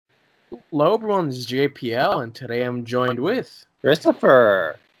Hello, everyone. This is JPL, and today I'm joined with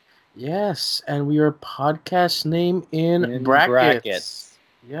Christopher. yes, and we are podcast name in brackets. Brackets.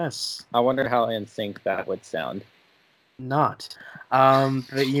 Yes, I wonder how in sync that would sound. not. But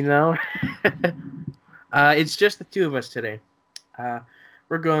it's just the two of us today.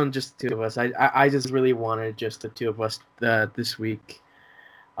 We're going just the two of us. I just really wanted just the two of us this week,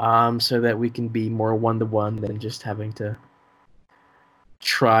 so that we can be more one-to-one than just having to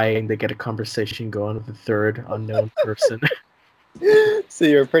trying to get a conversation going with a third unknown person. So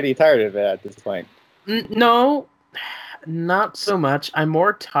you're pretty tired of it at this point. No, not so much. I'm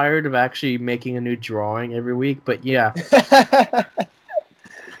more tired of actually making a new drawing every week, but yeah.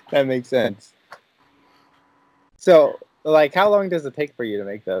 That makes sense. So, how long does it take for you to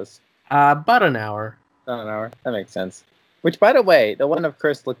make those? About an hour. About an hour? That makes sense. Which, by the way, the one of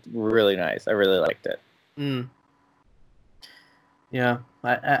Chris looked really nice. I really liked it. Yeah,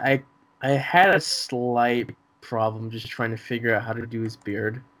 I had a slight problem just trying to figure out how to do his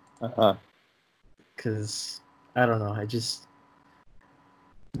beard. Because, I don't know,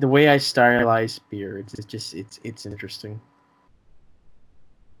 the way I stylize beards, it's interesting.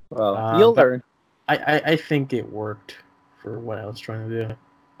 Well, you'll learn. I think it worked for what I was trying to do.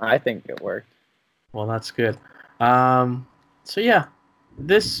 I think it worked. Well, that's good. So yeah,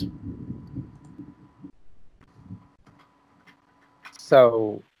 this.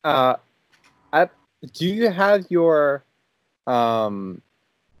 So, do you have your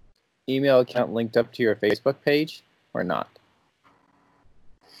email account linked up to your Facebook page or not?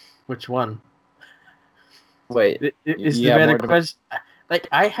 Which one? Wait, is the better question? Like,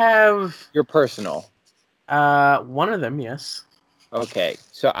 I have your personal. One of them, yes. Okay,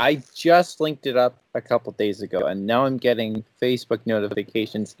 so I just linked it up a couple days ago, and now I'm getting Facebook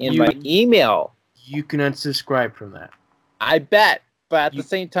notifications in my email. You can unsubscribe from that. I bet, but at the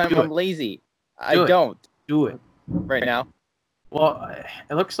same time, I'm lazy. I don't do it right now. Well,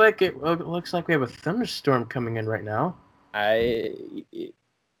 it looks like we have a thunderstorm coming in right now.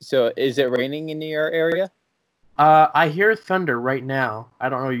 So is it raining in your area? I hear thunder right now. I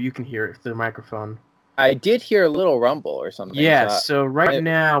don't know if you can hear it through the microphone. I did hear a little rumble or something. Yeah, so right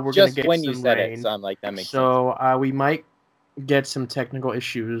now we're going to get when some you said rain. it, so I'm like, that makes sense. So we might get some technical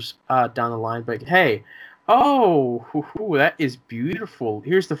issues down the line, but hey, that is beautiful.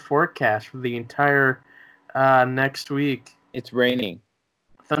 Here's the forecast for the entire next week. It's raining.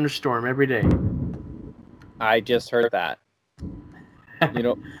 Thunderstorm every day. I just heard that.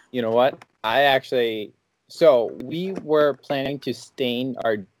 You know what? So we were planning to stain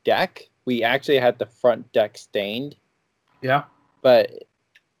our deck. We actually had the front deck stained. Yeah. But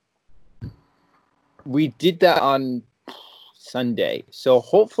we did that on Sunday. So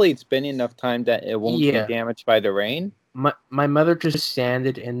hopefully it's been enough time that it won't be damaged by the rain. My mother just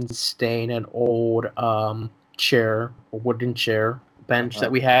sanded and stained an old chair, a wooden chair bench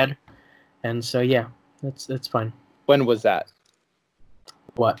that we had. And so yeah, that's fine. When was that?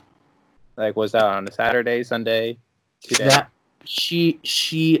 What? Like, was that on a Saturday, Sunday, today? That she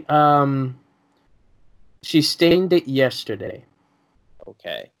stained it yesterday.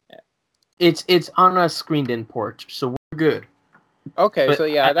 Okay. Yeah. It's on a screened-in porch, so we're good. Okay, but so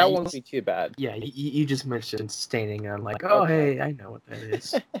yeah, that won't be too bad. Yeah, you just mentioned staining, and I'm like, oh, okay. Hey, I know what that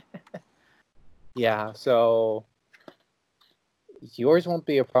is. Yeah, so yours won't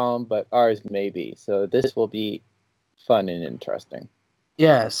be a problem, but ours may be. So this will be fun and interesting.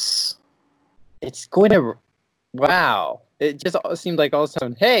 Yes. It's going to... Wow. It just seemed like all of a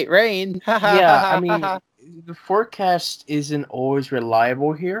sudden, hey, rain! Yeah, I mean, the forecast isn't always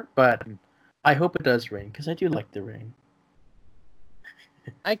reliable here, but I hope it does rain, because I do like the rain.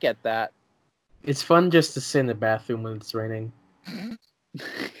 I get that. It's fun just to sit in the bathroom when it's raining.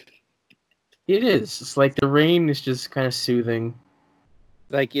 It is. It's like the rain is just kind of soothing.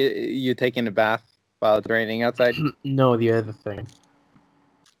 Like you taking a bath while it's raining outside? No, the other thing.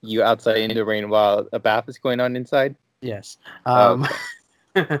 You outside in the rain while a bath is going on inside? Yes. But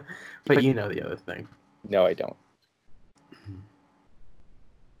you know the other thing. No, I don't.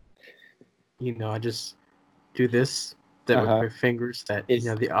 You know, I just do this with my fingers that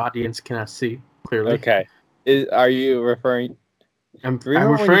the audience cannot see clearly. Okay. Are you referring? I'm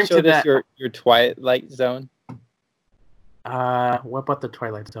referring to that. Your Twilight Zone. What about the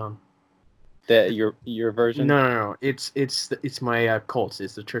Twilight Zone? Your version? No. It's my cults.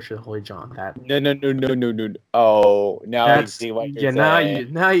 It's the Church of the Holy John. That. No. Oh, now I see what you're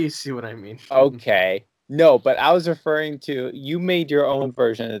saying. Now you see what I mean. Okay. No, but I was referring to, you made your own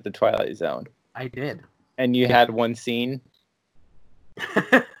version of the Twilight Zone. I did. And you had one scene?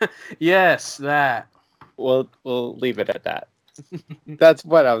 Yes, that. We'll leave it at that. That's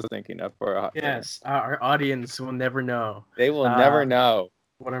what I was thinking of for a hot dinner. Yes, our audience will never know. They will never know.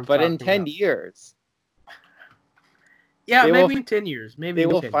 What I'm But in talking 10 about. years, Yeah, they maybe will in 10 years. Maybe they in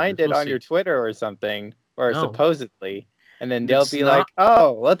will 10 years. find it We'll on see. your Twitter or something, or No, supposedly, and then they'll it's be not. like,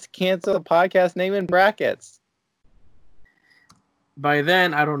 "Oh, let's cancel the podcast name in brackets." By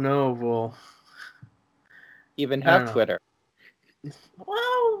then, I don't know. We'll. Even I have don't know. Twitter.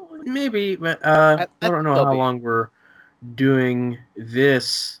 Well, maybe, but I I don't think know they'll how be. long we're doing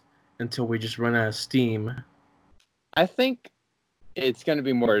this until we just run out of steam. I think it's going to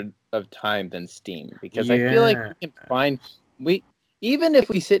be more of time than Steam because I feel like Yeah. we can find we even if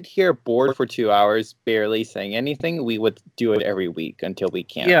we sit here bored for 2 hours barely saying anything, we would do it every week until we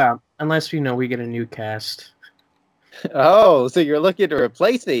can't. Yeah, unless we get a new cast. Oh, so you're looking to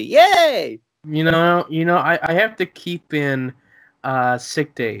replace me? Yay! I have to keep in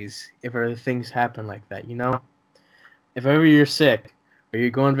sick days if ever things happen like that. If ever you're sick or you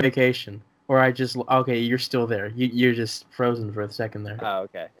go on vacation, or okay, you're still there. You're just frozen for a second there. Oh,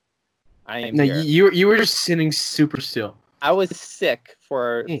 okay. I am No, here. you were just sitting super still. I was sick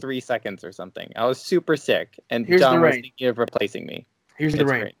for Hey. 3 seconds or something. I was super sick, and Here's John the was rain. thinking of replacing me. Here's the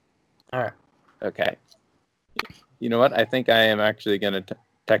It's rain. great. All right. Okay. You know what? I think I am actually going to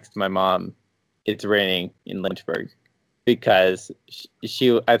text my mom. It's raining in Lynchburg because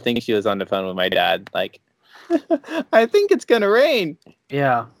I think she was on the phone with my dad. Like, I think it's going to rain.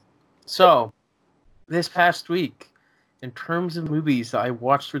 Yeah. So, this past week, in terms of movies that I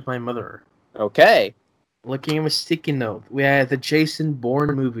watched with my mother, Okay. looking at a sticky note, we had the Jason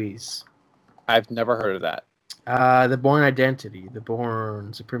Bourne movies. I've never heard of that. The Bourne Identity, the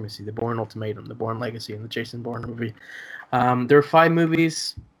Bourne Supremacy, the Bourne Ultimatum, the Bourne Legacy, and the Jason Bourne movie. There are 5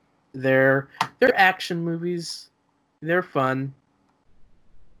 movies. They're action movies. They're fun.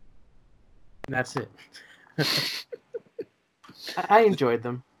 And that's it. I enjoyed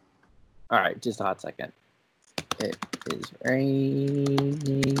them. All right, just a hot second. It is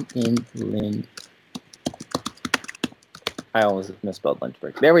raining in Lynch. I almost misspelled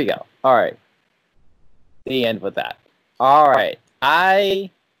Lynchburg. There we go. All right. The end with that. All right.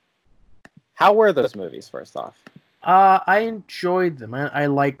 How were those movies, first off? I enjoyed them. I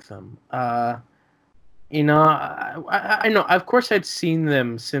like them. I know. Of course, I'd seen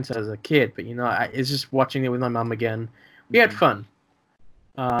them since I was a kid, but it's just watching it with my mom again. We had fun.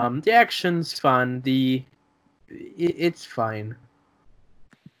 The action's fun. It's fine.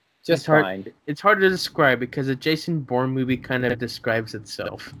 Just fine. It's hard to describe because a Jason Bourne movie kind of describes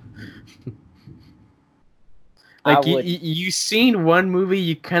itself. Like you've seen one movie,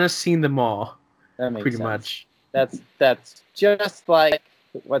 you kind of seen them all. That makes pretty sense. much. That's just like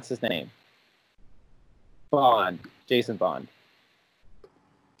what's his name? Bond, Jason Bond.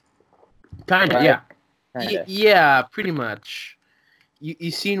 Kind of, right? yeah. Kinda. Yeah, pretty much.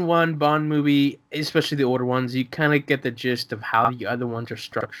 You seen one Bond movie, especially the older ones, you kind of get the gist of how the other ones are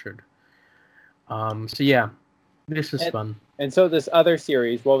structured. So yeah, this was fun. And so this other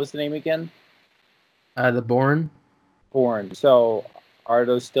series, what was the name again? The Bourne. Bourne. So are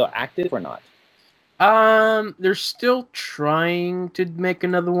those still active or not? They're still trying to make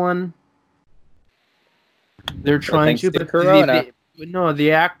another one. They're trying to, but Corona.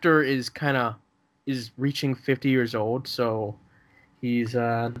 the actor is reaching 50 years old, so he's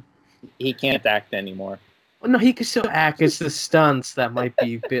he can't act anymore. Well, no, he can still act. It's the stunts that might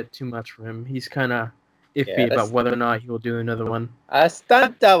be a bit too much for him. He's kind of iffy about whether or not he'll do another one. A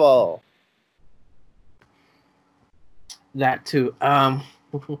stunt double. That too.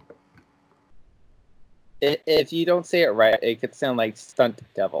 If you don't say it right, it could sound like stunt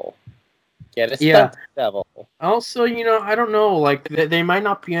devil. Get a stunt devil. Also, I don't know. Like they might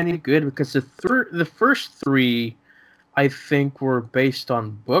not be any good because the first 3, I think, were based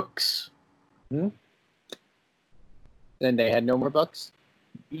on books. Then they had no more books.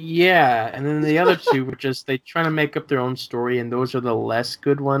 Yeah, and then the other 2 were just they trying to make up their own story, and those are the less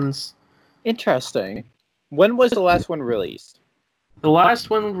good ones. Interesting. When was the last one released? The last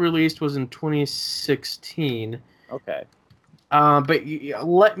one released was in 2016. Okay. But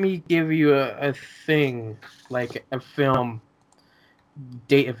let me give you a thing, like a film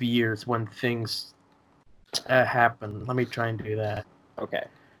date of years when things happen. Let me try and do that. Okay.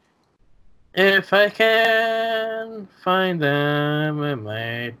 If I can find them, it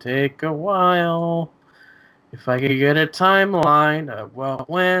might take a while. If I could get a timeline of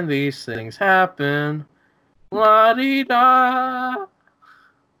when these things happen. La-dee-da.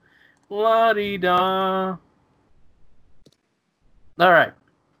 La-dee-da. All right.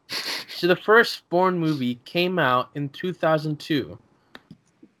 So the first Bourne movie came out in 2002.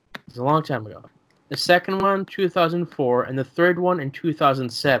 It's a long time ago. The second one, 2004, and the third one in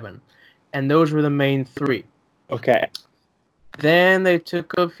 2007. And those were the main three. Okay. Then they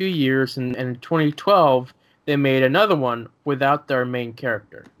took a few years, and in 2012, they made another one without their main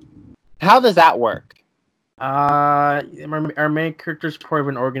character. How does that work? Our main character is part of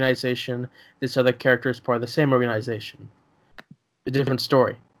an organization. This other character is part of the same organization. A different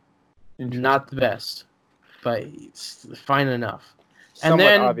story. Not the best, but it's fine enough.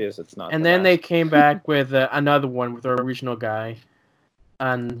 Somewhat obvious it's not. And then they came back with another one with our original guy,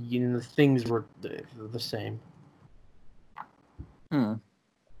 and the things were the same.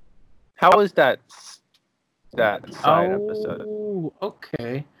 How was that side episode? Oh,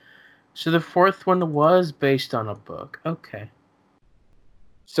 okay. So the fourth one was based on a book. Okay.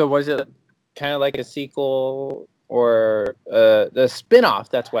 So was it kind of like a sequel or the spin-off?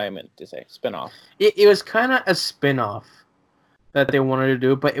 That's what I meant to say. Spin-off. It was kind of a spin-off that they wanted to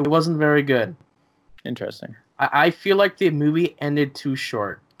do, but it wasn't very good. Interesting. I feel like the movie ended too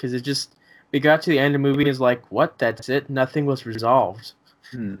short because we got to the end of the movie and it's like, what? That's it? Nothing was resolved.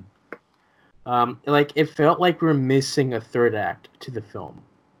 Like it felt like we were missing a third act to the film.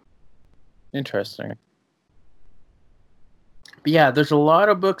 Interesting. But yeah, there's a lot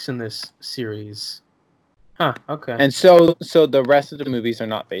of books in this series. Huh, okay. And so the rest of the movies are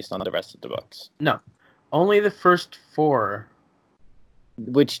not based on the rest of the books? No. Only the first 4.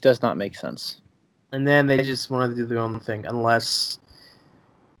 Which does not make sense. And then they just wanted to do their own thing, unless...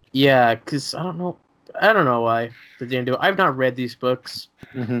 Yeah, because I don't know why they didn't do it. I've not read these books.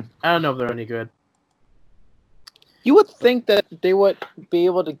 Mm-hmm. I don't know if they're any good. You would think that they would be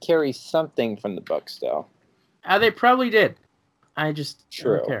able to carry something from the books, though. They probably did. I just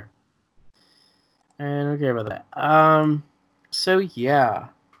don't care. I don't care about that. So yeah.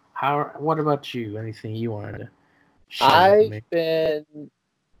 What about you? Anything you wanted to share with me? I've been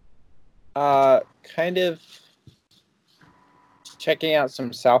kind of checking out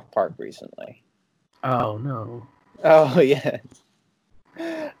some South Park recently. Oh no. Oh yeah.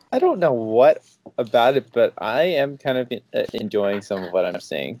 I don't know what about it, but I am kind of enjoying some of what I'm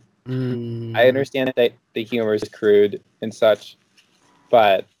seeing. I understand that the humor is crude and such,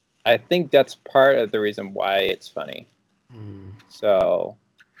 but I think that's part of the reason why it's funny. So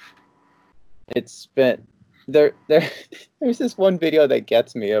it's been there's this one video that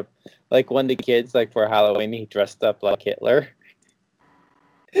gets me of like one of the kids, like for Halloween, he dressed up like Hitler.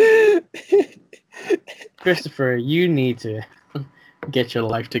 Christopher, you need to get your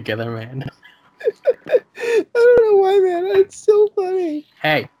life together, man. I don't know why, man. It's so funny.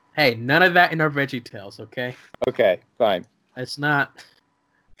 Hey, none of that in our Veggie Tales, okay? Okay, fine. Let's not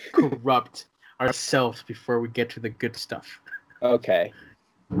corrupt ourselves before we get to the good stuff. Okay.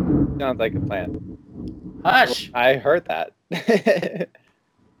 Sounds like a plan. Hush! I heard that.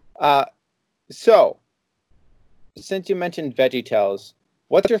 So, since you mentioned VeggieTales,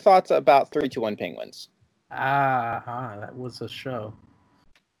 what's your thoughts about 3-2-1 Penguins? That was a show.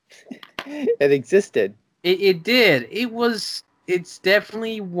 It existed. It did. It's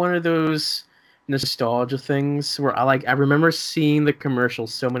definitely one of those nostalgia things where I remember seeing the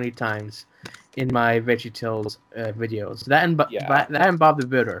commercials so many times in my VeggieTales videos. That and Bob the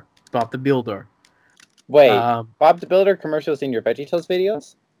Builder. Wait, Bob the Builder commercials in your VeggieTales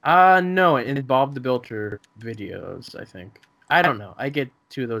videos? No, in Bob the Builder videos, I think. I don't know. I get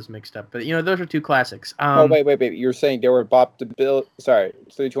two of those mixed up, but those are two classics. Wait. You're saying there were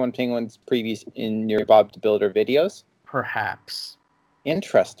 3-2-1 Penguins previews in your Bob the Builder videos? Perhaps.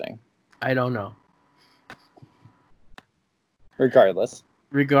 Interesting. I don't know. Regardless.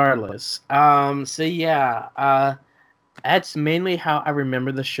 So yeah, that's mainly how I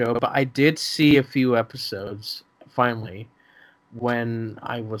remember the show, but I did see a few episodes finally when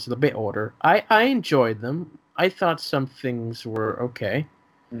I was a bit older. I enjoyed them. I thought some things were okay,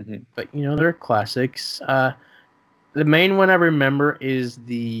 but they're classics. The main one I remember is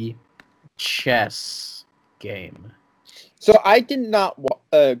the chess game. So I did not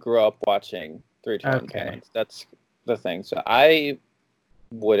grow up watching 3-2-1 Penguins. That's the thing. So I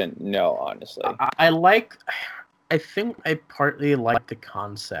wouldn't know, honestly. I think I partly like the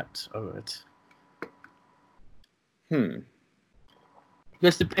concept of it.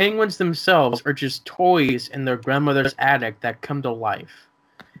 Because the penguins themselves are just toys in their grandmother's attic that come to life.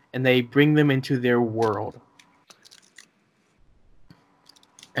 And they bring them into their world.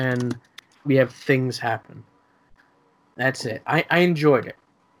 And we have things happen. That's it. I enjoyed it.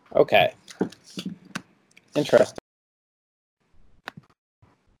 Okay. Interesting.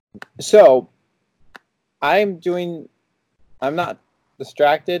 So, I'm not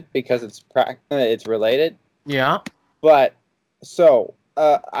distracted because it's related. Yeah. But, so,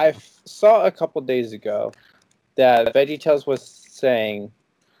 saw a couple days ago that VeggieTales was saying,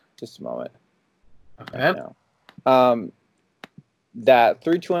 just a moment. Okay. No. That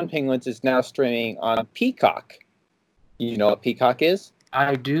 321 Penguins is now streaming on Peacock. You know what Peacock is?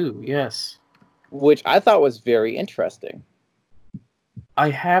 I do, yes. Which I thought was very interesting. I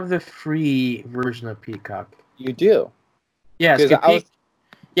have the free version of Peacock. You do? Yes, Because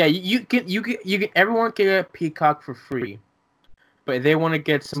yeah, you can everyone can get Peacock for free. But if they want to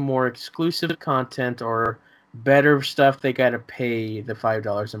get some more exclusive content or better stuff, they gotta pay the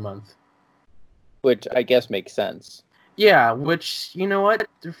 $5 a month. which I guess makes sense. Yeah, which you know what?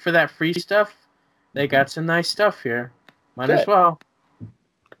 For that free stuff, they got some nice stuff here. Might as Good. well.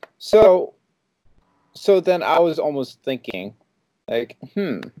 So then I was almost thinking, like,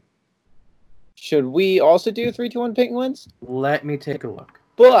 should we also do 321 Penguins? Let me take a look.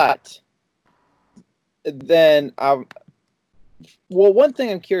 But then, well, one thing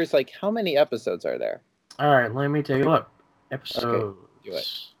I'm curious, like, how many episodes are there? All right, let me take a look. Episodes. Okay, do it.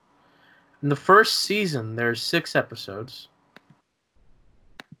 In the first season, there's 6 episodes.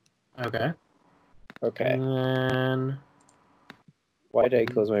 Okay. Okay. And then, Why did I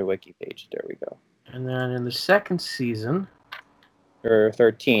close my wiki page? There we go. and then in the second season, There are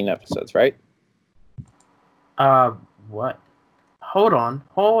 13 episodes, right? what? Hold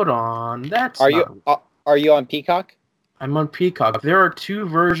on. That's Are not. you on Peacock? I'm on Peacock. There are 2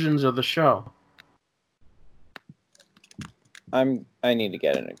 versions of the show. I need to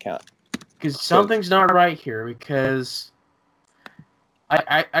get an account. Because something's not right here. Because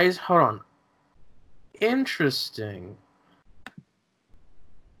I hold on. Interesting.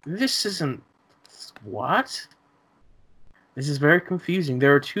 This isn't what? This is very confusing.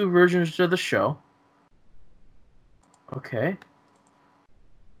 There are 2 versions of the show. Okay.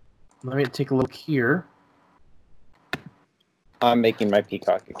 Let me take a look here. I'm making my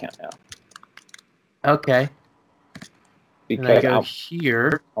Peacock account now. Okay. Because And I go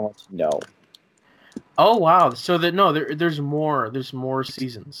here. I want to know. Oh wow! So there's more. There's more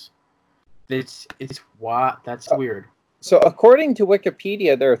seasons. It's what? That's weird. So according to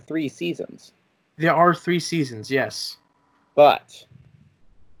Wikipedia, there are 3 seasons. There are 3 seasons. Yes. But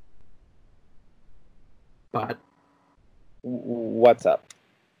what's up?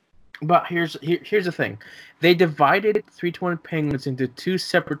 But here's the thing. They divided 320 Penguins into 2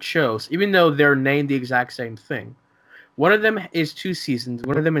 separate shows, even though they're named the exact same thing. One of them is 2 seasons.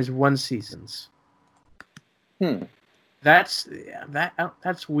 One of them is 1 seasons. That's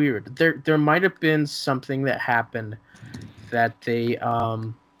weird. There might have been something that happened that they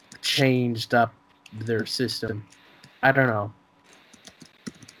changed up their system. I don't know.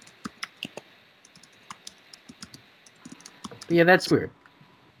 But yeah, that's weird.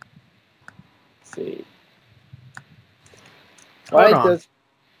 Let's see. Hold on.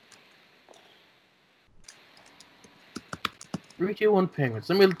 321 Penguins.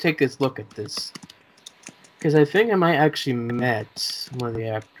 Let me take a look at this. Because I think I might actually met one of the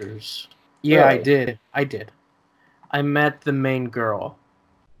actors. Yeah, Really? I did. I met the main girl.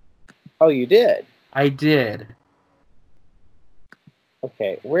 Oh, you did? I did.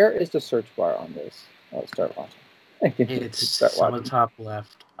 Okay, where is the search bar on this? I'll start watching. It's on the top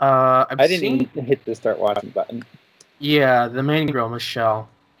left. I didn't even hit the start watching button. Yeah, the main girl, Michelle.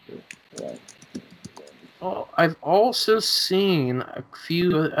 Right. Oh, I've also seen a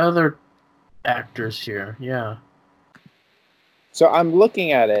few other actors here. Yeah. So I'm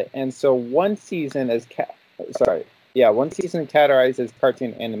looking at it, and so one season is one season categorized as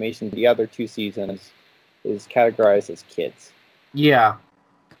cartoon animation. The other 2 seasons is categorized as kids. Yeah.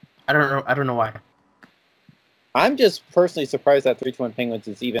 I don't know why. I'm just personally surprised that 321 Penguins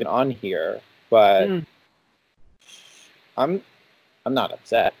is even on here, but I'm not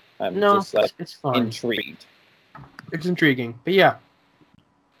upset. I'm just like it's fine. intrigued. It's intriguing, but yeah.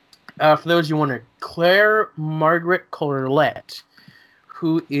 For those you wonder, Claire Margaret Colette,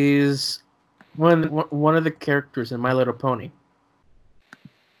 who is one of the characters in My Little Pony.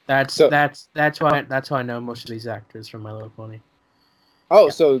 That's how I know most of these actors from My Little Pony. Oh,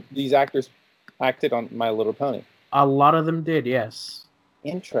 yeah. So these actors acted on My Little Pony. A lot of them did, yes.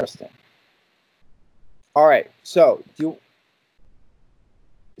 Interesting. All right, so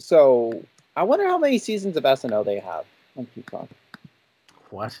I wonder how many seasons of SNL they have on Peacock.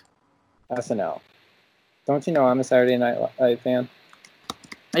 What? SNL. Don't you know I'm a Saturday Night Live fan?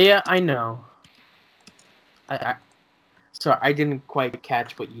 Yeah, I know. Sorry, I didn't quite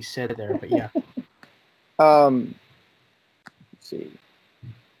catch what you said there, but yeah. Let's see.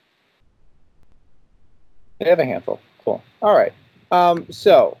 They have a handful. Cool. All right.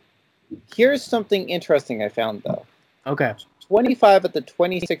 So here's something interesting I found though. Okay. 25 of the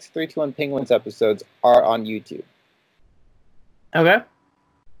 26 321 Penguins episodes are on YouTube. Okay.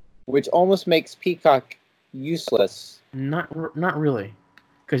 Which almost makes Peacock useless. Not really,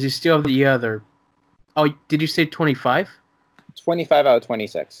 because you still have the other. Oh, did you say 25? 25 out of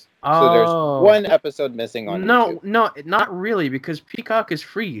 26. Oh. So there's one episode missing on YouTube. No, not really, because Peacock is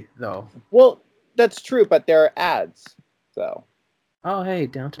free though. Well, that's true, but there are ads, so. Oh, hey,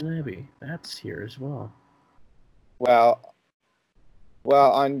 Downton Abbey, that's here as well. Well,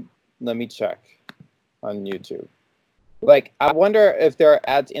 let me check on YouTube. Like, I wonder if there are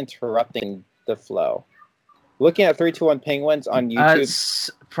ads interrupting the flow. Looking at 321 Penguins on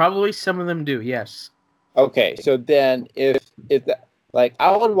YouTube, probably some of them do. Yes. Okay, so then if like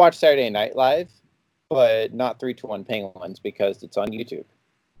I would watch Saturday Night Live, but not 321 Penguins because it's on YouTube.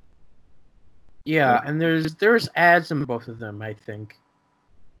 Yeah, and there's ads in both of them, I think.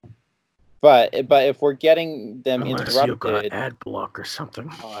 But if we're getting them interrupted, you've got an ad block or something.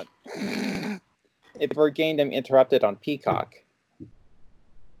 If we're getting them interrupted on Peacock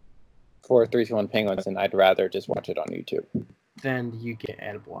for 321 Penguins, then I'd rather just watch it on YouTube. Then you get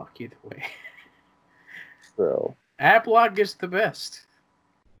ad block either way. True. Adblock is the best.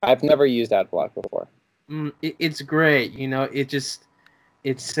 I've never used Adblock before. It's great. You know,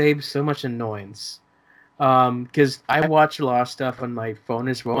 it saves so much annoyance. Because I watch a lot of stuff on my phone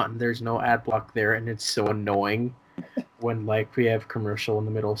as well, and there's no Adblock there, and it's so annoying when like we have commercial in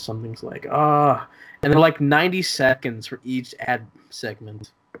the middle of something's like and they're like 90 seconds for each ad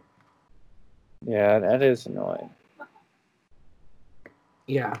segment. Yeah, that is annoying.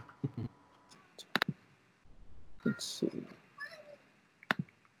 Yeah. Let's see.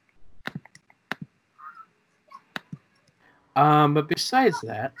 But besides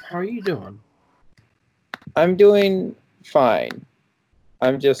that, how are you doing? I'm doing fine.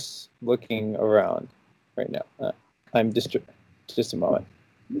 I'm just looking around right now. I'm just a moment.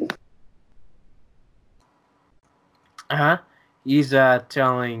 He's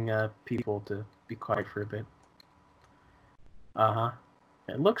telling people to be quiet for a bit.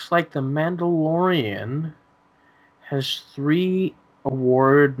 It looks like The Mandalorian has 3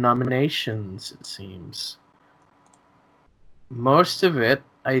 award nominations, it seems. Most of it,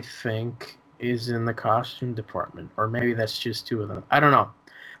 I think, is in the costume department. Or maybe that's just 2 of them. I don't know.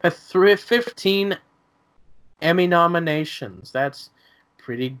 But 15 Emmy nominations. That's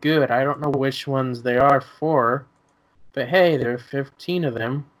pretty good. I don't know which ones they are for. But hey, there are 15 of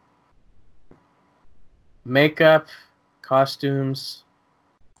them. Makeup, costumes.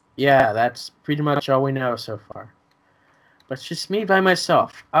 Yeah, that's pretty much all we know so far. But it's just me by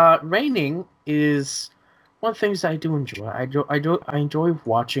myself. Raining is one of the things I do enjoy. I enjoy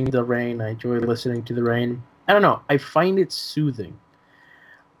watching the rain. I enjoy listening to the rain. I don't know. I find it soothing.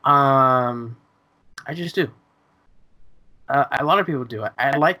 I just do. A lot of people do.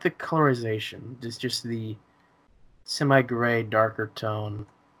 I like the colorization. It's just the semi-gray, darker tone.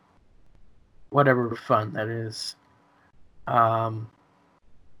 Whatever fun that is.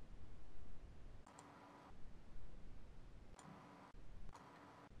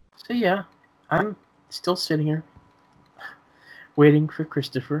 So yeah, I'm still sitting here waiting for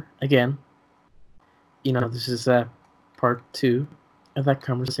Christopher again. You know, this is part 2 of that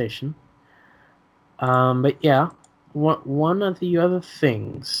conversation. But yeah, one of the other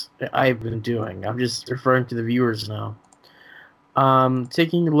things that I've been doing, I'm just referring to the viewers now.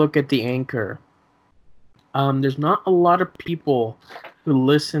 Taking a look at the Anchor. There's not a lot of people who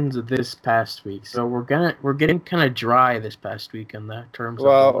listened this past week, so we're getting kind of dry this past week in that terms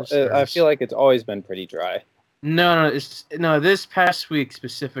of listeners. I feel like it's always been pretty dry. No, this past week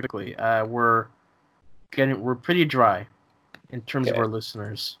specifically, we're pretty dry in terms of our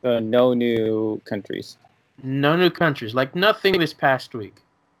listeners. No new countries. No new countries, like nothing this past week.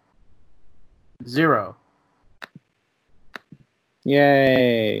 0.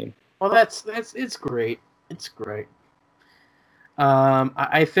 Yay! Well, it's great. It's great.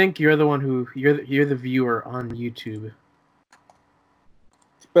 I think you're the one who you're the viewer on YouTube.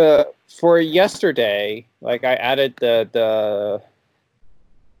 But for yesterday, like I added the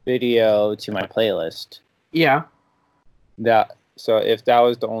video to my playlist. Yeah. So if that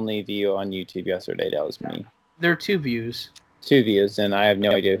was the only view on YouTube yesterday, that was me. There are 2 views. 2 views, and I have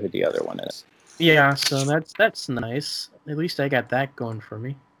no idea who the other one is. Yeah, so that's nice. At least I got that going for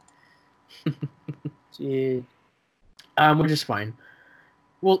me. Which is fine.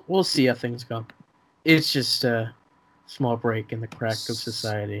 We'll see how things go. It's just a small break in the crack of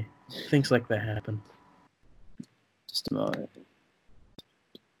society. Things like that happen. Just a moment.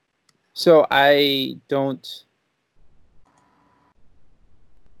 So I don't.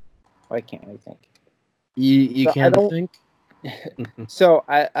 Why can't I think? You can't think? So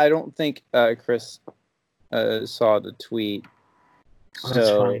I don't think Chris saw the tweet. Oh, that's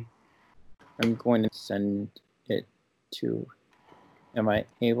So funny. I'm going to send it to. Am I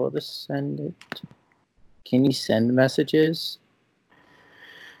able to send it? Can you send messages?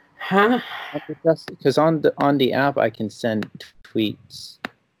 Huh? Because on the app I can send tweets.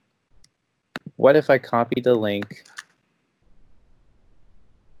 What if I copy the link?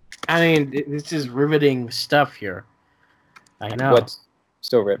 I mean, this is riveting stuff here. I know. What's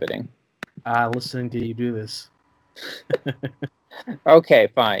so riveting? Listening to you do this. Okay,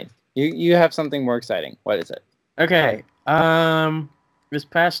 fine. You have something more exciting. What is it? Okay. This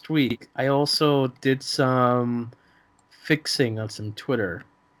past week, I also did some fixing on some Twitter.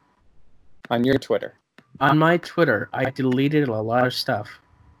 On your Twitter. On my Twitter, I deleted a lot of stuff.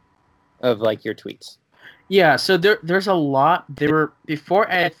 Of like your tweets. Yeah, so there's a lot.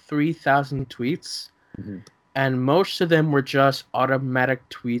 Before I had 3,000 tweets, and most of them were just automatic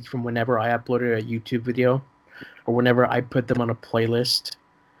tweets from whenever I uploaded a YouTube video or whenever I put them on a playlist.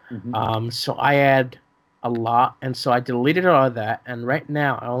 So I had a lot, and so I deleted all of that, and right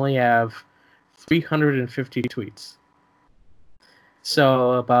now I only have 350 tweets.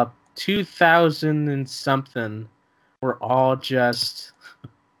 So about 2,000 and something were all just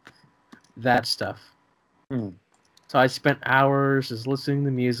that stuff. So I spent hours just listening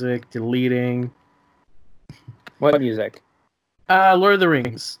to music, deleting. What music? Lord of the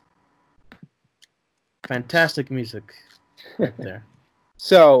Rings. Fantastic music right there.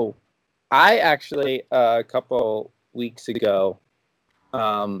 So, I actually a couple weeks ago,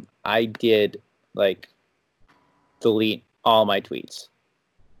 I did like delete all my tweets,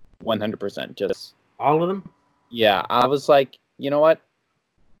 100%. Just all of them. Yeah, I was like, you know what?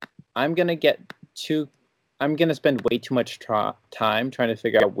 I'm gonna spend way too much time trying to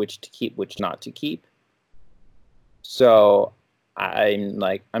figure out which to keep, which not to keep. So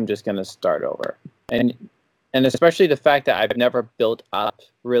I'm just gonna start over, and especially the fact that I've never built up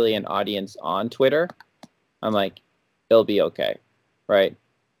really an audience on Twitter, I'm like, it'll be okay, right?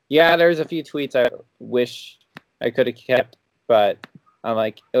 Yeah, there's a few tweets I wish I could have kept, but I'm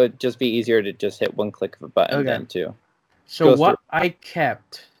like, it would just be easier to just hit one click of a button than to. So what I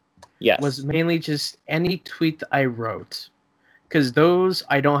kept Yes. was mainly just any tweet that I wrote, because those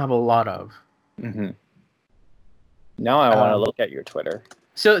I don't have a lot of. Now I want to look at your Twitter.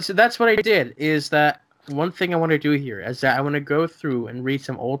 So that's what I did, is that one thing I want to do here is that I want to go through and read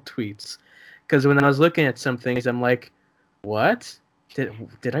some old tweets, because when I was looking at some things, I'm like, what?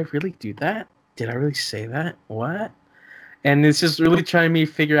 Did I really do that? Did I really say that? What? And it's just really trying me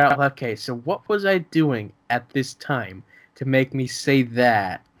to figure out, okay, so what was I doing at this time to make me say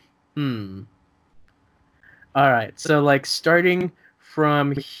that? Alright, so like starting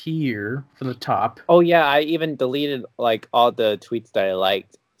from here, from the top. Oh yeah, I even deleted like all the tweets that I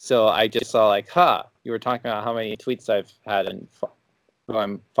liked. So I just saw like, you were talking about how many tweets I've had and who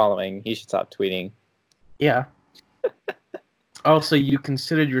I'm following. You should stop tweeting. Yeah. Also, you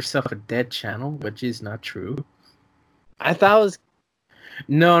considered yourself a dead channel, which is not true. I thought it was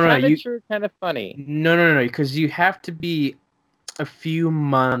kind of funny. No, because you have to be a few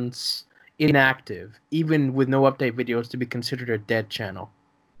months inactive, even with no update videos, to be considered a dead channel.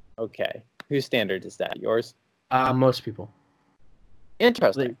 Okay. Whose standard is that? Yours? Most people.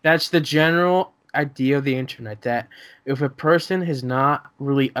 Interesting. That's the general idea of the internet, that if a person has not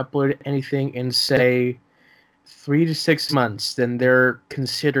really uploaded anything in, say, 3 to 6 months, then they're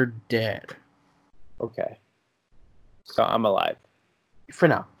considered dead. Okay. So I'm alive. For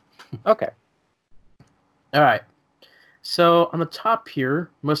now. Okay. Alright. So on the top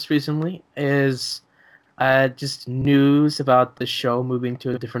here, most recently, is just news about the show moving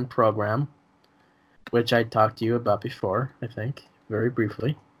to a different program, which I talked to you about before, I think, very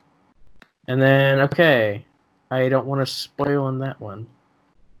briefly. And then, okay, I don't want to spoil on that one.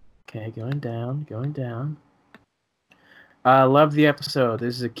 Okay, going down. I love the episode.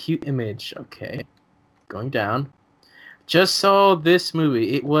 This is a cute image. Okay, going down. Just saw this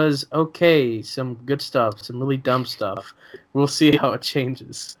movie. It was okay. Some good stuff. Some really dumb stuff. We'll see how it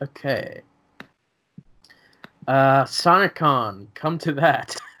changes. Okay. SonicCon. Come to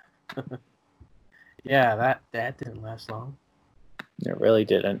that. Yeah, that didn't last long. It really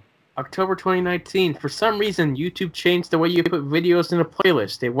didn't. October 2019. For some reason, YouTube changed the way you put videos in a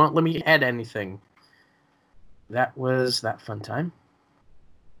playlist. They won't let me add anything. That was that fun time.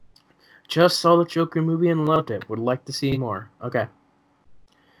 Just saw the Joker movie and loved it. Would like to see more. Okay.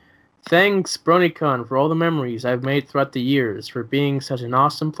 Thanks, BronyCon, for all the memories I've made throughout the years, for being such an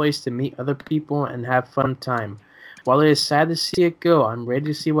awesome place to meet other people and have fun time. While it is sad to see it go, I'm ready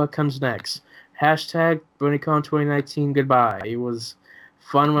to see what comes next. Hashtag BronyCon 2019 goodbye. It was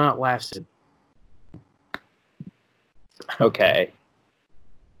fun while it lasted. Okay.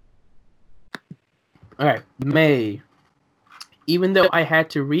 Alright, May. Even though I had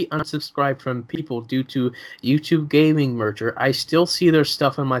to re-unsubscribe from people due to YouTube gaming merger, I still see their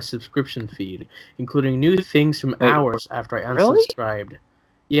stuff on my subscription feed, including new things from Wait, hours after I really? unsubscribed.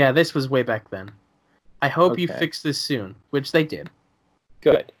 Yeah, this was way back then. I hope you Okay. fix this soon, which they did.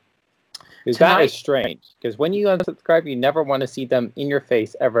 Good. Because that Tonight- is strange. Because when you unsubscribe, you never want to see them in your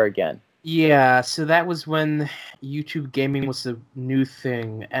face ever again. Yeah, so that was when YouTube gaming was a new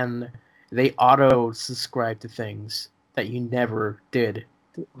thing, and they auto-subscribe to things that you never did.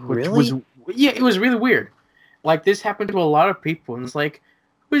 Which was, yeah, it was really weird. Like, this happened to a lot of people, and it's like,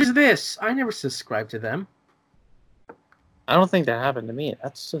 who is this? I never subscribed to them. I don't think that happened to me.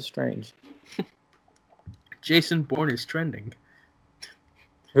 That's so strange. Jason Bourne is trending.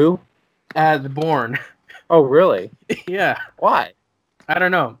 Who? The Bourne. Oh, really? Yeah. Why? I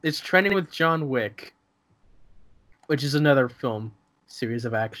don't know. It's trending with John Wick, which is another film series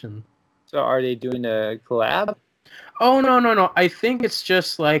of action. So are they doing a collab? Oh, no. I think it's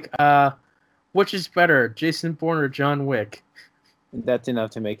just like, which is better, Jason Bourne or John Wick? That's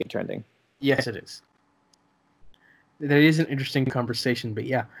enough to make it trending. Yes, it is. That is an interesting conversation, but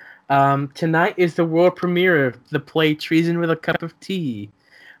yeah. Tonight is the world premiere of the play Treason with a Cup of Tea.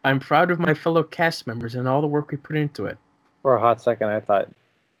 I'm proud of my fellow cast members and all the work we put into it. For a hot second, I thought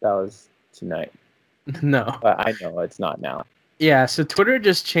that was tonight. No. But I know it's not now. Yeah, so Twitter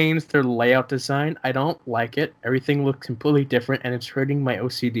just changed their layout design. I don't like it. Everything looks completely different, and it's hurting my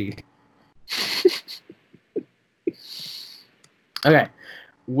OCD. Okay.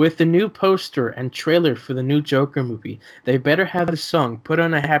 With the new poster and trailer for the new Joker movie, they better have the song Put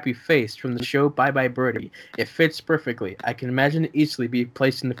on a Happy Face from the show Bye Bye Birdie. It fits perfectly. I can imagine it easily be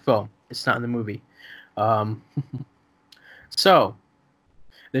placed in the film. It's not in the movie. So,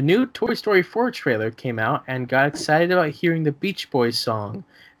 the new Toy Story 4 trailer came out and got excited about hearing the Beach Boys song.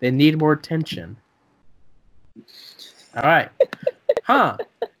 They need more attention. Alright. Huh.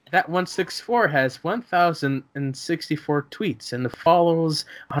 That 164 has 1,064 tweets and follows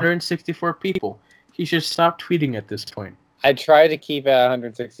 164 people. He should stop tweeting at this point. I try to keep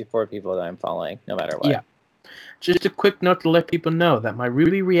 164 people that I'm following, no matter what. Yeah. Just a quick note to let people know that my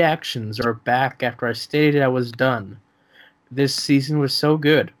Ruby reactions are back after I stated I was done. This season was so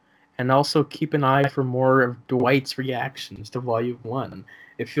good. And also keep an eye for more of Dwight's reactions to Volume 1.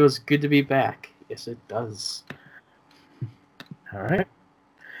 It feels good to be back. Yes, it does. Alright.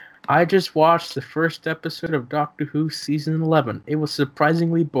 I just watched the first episode of Doctor Who Season 11. It was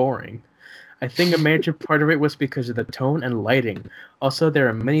surprisingly boring. I think a major part of it was because of the tone and lighting. Also, there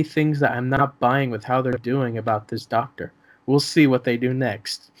are many things that I'm not buying with how they're doing about this Doctor. We'll see what they do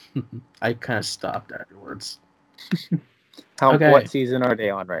next. I kind of stopped afterwards. Okay. What season are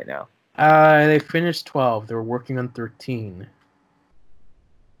they on right now? They finished 12. They were working on 13.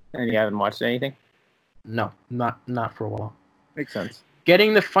 And you haven't watched anything? No, not for a while. Makes sense.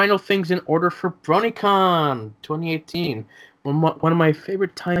 Getting the final things in order for BronyCon 2018. One of my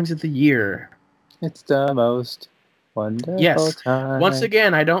favorite times of the year. It's the most wonderful time. Once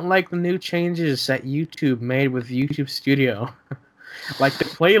again, I don't like the new changes that YouTube made with YouTube Studio. Like the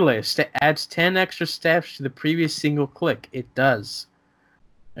playlist, it adds 10 extra steps to the previous single click. It does.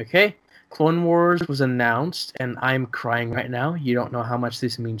 Okay? Clone Wars was announced, and I'm crying right now. You don't know how much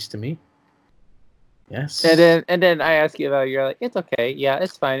this means to me. Yes. And then I ask you about it, you're like, it's okay. Yeah,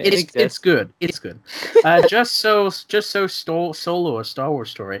 it's fine. It exists. It's good. It's good. Just so Solo, a Star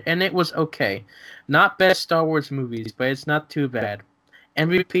Wars story, and it was okay. Not best Star Wars movies, but it's not too bad.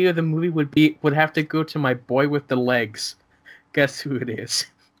 MVP of the movie would have to go to my boy with the legs. Guess who it is?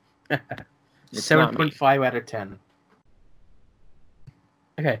 7.5 out of 10.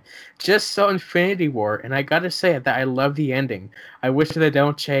 Okay, just saw Infinity War, and I gotta say that I love the ending. I wish that they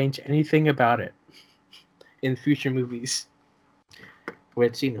don't change anything about it in future movies.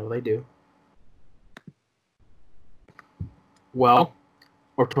 Which, they do. Well,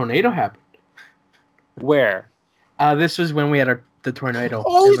 a tornado happened. Where? This was when we had the tornado.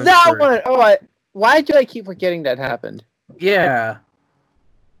 Oh, that one! Oh, why do I keep forgetting that happened? Yeah.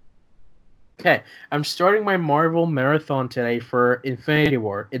 Okay, I'm starting my Marvel marathon today for Infinity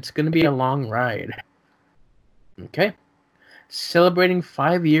War. It's going to be a long ride. Okay. Celebrating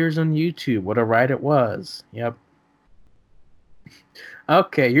 5 years on YouTube. What a ride it was. Yep.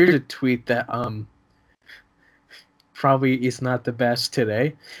 Okay, here's a tweet that probably is not the best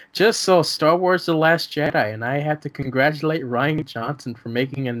today. Just saw Star Wars The Last Jedi, and I have to congratulate Rian Johnson for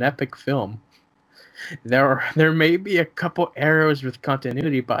making an epic film. There may be a couple errors with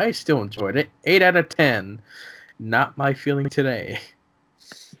continuity, but I still enjoyed it. 8 out of 10. Not my feeling today.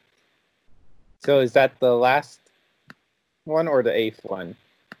 So is that the last one or the eighth one?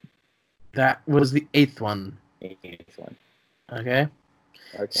 That was the 8th one. Eighth one. Okay.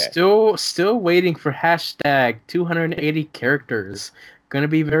 Okay. Still waiting for hashtag 280 characters. Gonna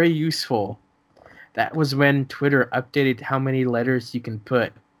be very useful. That was when Twitter updated how many letters you can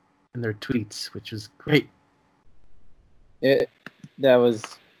put in their tweets, which was great. That was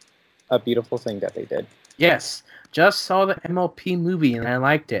a beautiful thing that they did. Yes, just saw the MLP movie and I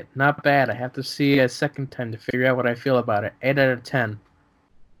liked it. Not bad. I have to see it a second time to figure out what I feel about it. 8 out of 10.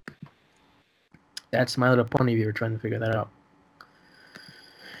 That's My Little Pony if you were trying to figure that out.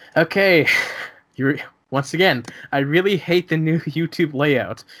 Okay, once again, I really hate the new YouTube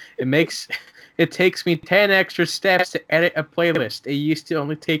layout. It takes me 10 extra steps to edit a playlist. It used to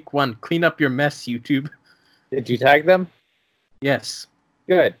only take one. Clean up your mess, YouTube. Did you tag them? Yes.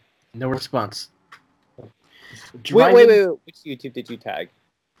 Good. No response. Wait. Which YouTube did you tag?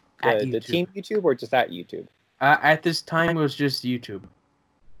 The team YouTube or just at YouTube? At this time, it was just YouTube.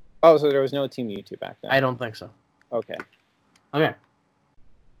 Oh, so there was no team YouTube back then? I don't think so. Okay. Okay.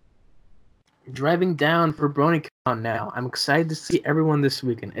 Driving down for BronyCon now. I'm excited to see everyone this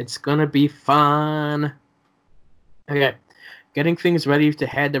weekend. It's gonna be fun. Okay. Getting things ready to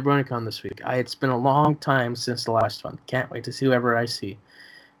head to BronyCon this week. It's been a long time since the last one. Can't wait to see whoever I see.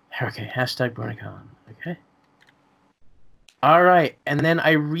 Okay, hashtag BronyCon. Okay. Alright, and then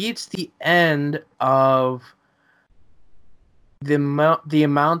I reached the end of the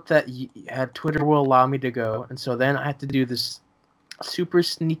amount that Twitter will allow me to go, and so then I have to do this super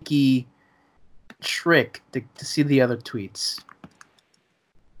sneaky trick to see the other tweets.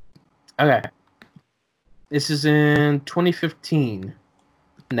 Okay. This is in 2015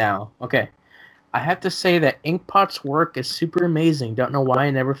 now. Okay. I have to say that Inkpot's work is super amazing. Don't know why I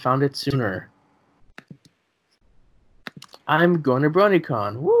never found it sooner. I'm going to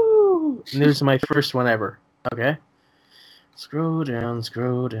BronyCon. Woo! And this is my first one ever. Okay. Scroll down.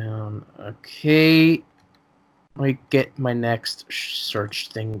 Okay. Let me get my next search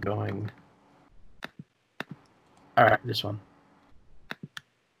thing going. Alright, this one.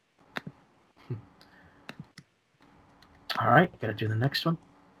 Alright, gotta do the next one.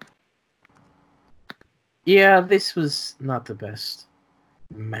 Yeah, this was not the best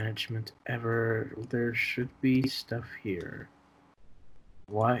management ever. There should be stuff here.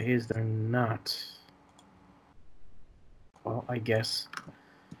 Why is there not? Well, I guess.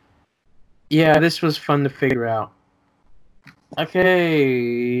 Yeah, this was fun to figure out. Okay.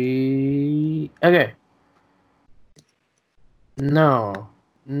 No.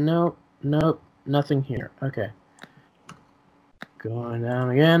 Nope. Nothing here. Okay. Going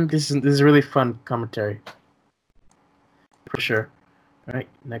down again. This is really fun commentary. For sure. Alright,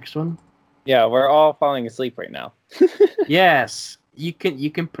 next one. Yeah, we're all falling asleep right now. Yes. You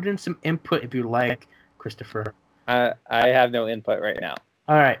can put in some input if you like, Christopher. I have no input right now.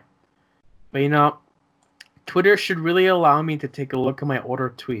 Alright. But Twitter should really allow me to take a look at my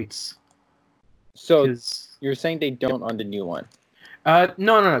older tweets. So you're saying they don't on the new one?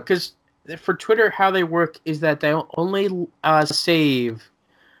 No. Because for Twitter, how they work is that they only save,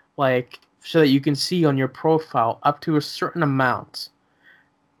 so that you can see on your profile up to a certain amount.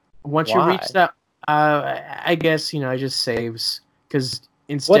 Once you reach that, I guess it just saves. Because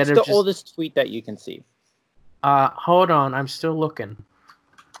instead What's the oldest tweet that you can see? Hold on, I'm still looking.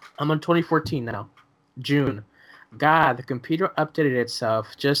 I'm on 2014 now, June. God, the computer updated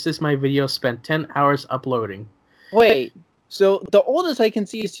itself just as my video spent 10 hours uploading. Wait, so the oldest I can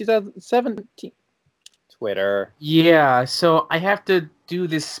see is 2017. Twitter. Yeah, so I have to do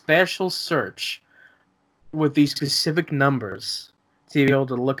this special search with these specific numbers to be able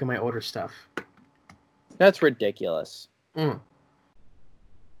to look at my older stuff. That's ridiculous. Okay.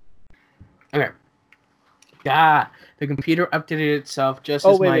 God, the computer updated itself just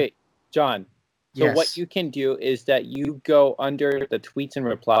as wait, John. So yes. What you can do is that you go under the tweets and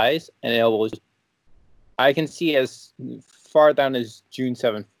replies, and it will. I can see as far down as June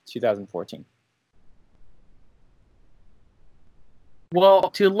 7th, 2014. Well,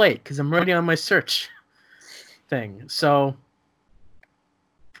 too late, because I'm already on my search thing. So,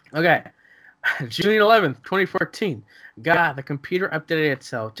 okay. June 11th, 2014. God, the computer updated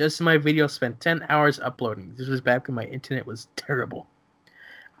itself just as my video spent 10 hours uploading. This was back when my internet was terrible.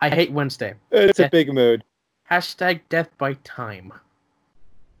 I hate Wednesday. It's a big mood. Hashtag death by time.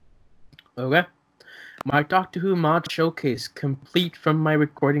 Okay. My Doctor Who mod showcase complete from my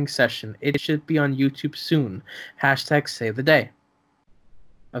recording session. It should be on YouTube soon. Hashtag save the day.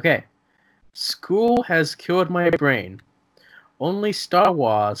 Okay. School has killed my brain. Only Star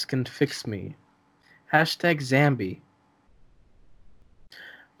Wars can fix me. Hashtag Zambi.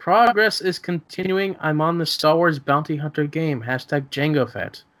 Progress is continuing. I'm on the Star Wars Bounty Hunter game. Hashtag Jango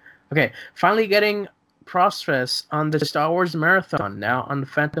Fett. Okay, finally getting progress on the Star Wars Marathon. Now on the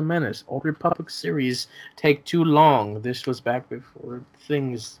Phantom Menace. Old Republic series take too long. This was back before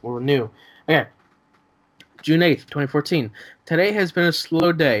things were new. Okay, June 8th, 2014. Today has been a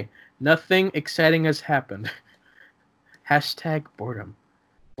slow day. Nothing exciting has happened. Hashtag boredom.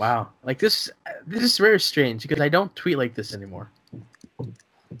 Wow. Like this is very strange because I don't tweet like this anymore.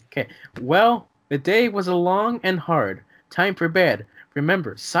 Okay. Well, the day was long and hard. Time for bed.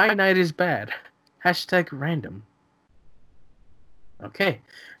 Remember, cyanide is bad. Hashtag random. Okay.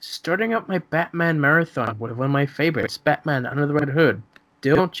 Starting up my Batman marathon with one of my favorites, Batman Under the Red Hood.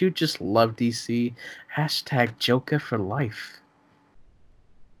 Don't you just love DC? Hashtag Joker for life.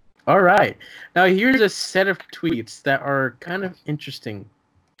 Alright. Now here's a set of tweets that are kind of interesting.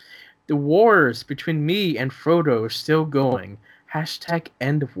 The wars between me and Frodo are still going. Hashtag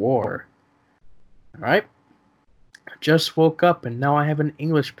end of war. Alright? Just woke up and now I have an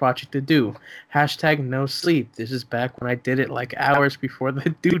English project to do. Hashtag no sleep. This is back when I did it like hours before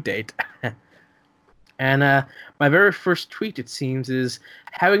the due date. And my very first tweet, it seems, is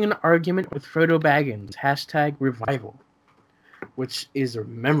having an argument with Frodo Baggins. Hashtag revival. Which is a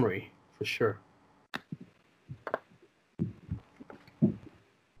memory, for sure.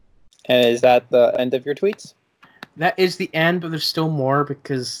 And is that the end of your tweets? That is the end, but there's still more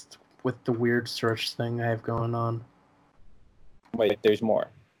because with the weird search thing I have going on. Wait, there's more.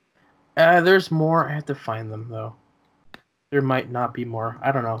 There's more. I have to find them, though. There might not be more.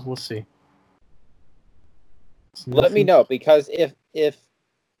 I don't know. We'll see. Let me know, because if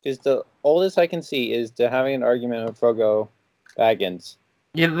because the oldest I can see is to having an argument with Frodo Baggins.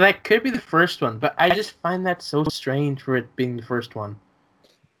 Yeah, that could be the first one, but I just find that so strange for it being the first one.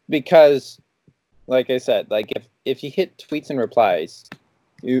 Because, like I said, like if you hit tweets and replies,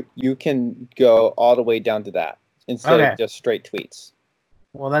 you can go all the way down to that instead of just straight tweets.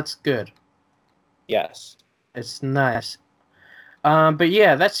 Well, that's good. Yes. It's nice. But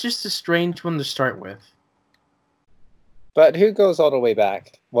yeah, that's just a strange one to start with. But who goes all the way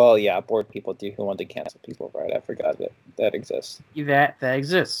back? Well, yeah, bored people do who want to cancel people, right? I forgot that exists. That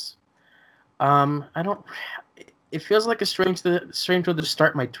exists. I don't. It feels like a strange one to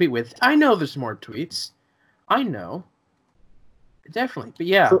start my tweet with. I know there's more tweets. I know. Definitely, but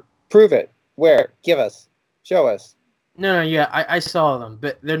yeah. Prove it. Where? Give us. Show us. No, yeah, I saw them,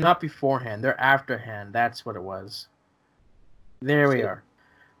 but they're not beforehand. They're afterhand. That's what it was. There we are.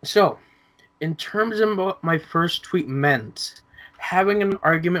 So, in terms of what my first tweet meant, having an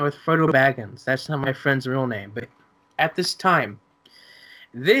argument with Frodo Baggins, that's not my friend's real name, but at this time,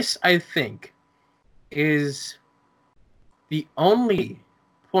 this, I think, is the only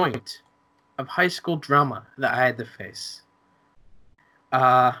point of high school drama that I had to face.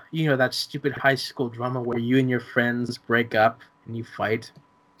 You know, that stupid high school drama where you and your friends break up and you fight.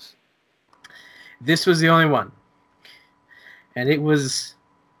 This was the only one. And it was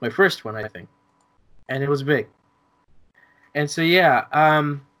my first one, I think. And it was big. And so, yeah,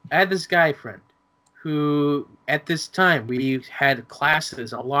 I had this guy friend who, at this time, we had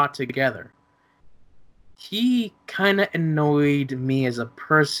classes a lot together. He kind of annoyed me as a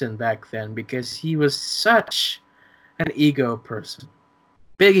person back then because he was such an ego person.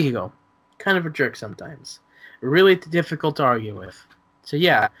 Big ego. Kind of a jerk sometimes. Really difficult to argue with. So,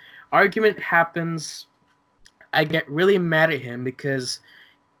 yeah, argument happens. I get really mad at him because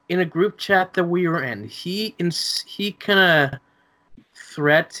in a group chat that we were in, he kind of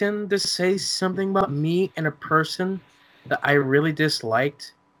threatened to say something about me and a person that I really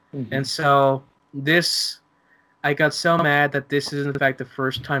disliked. Mm-hmm. And so I got so mad that this is in fact the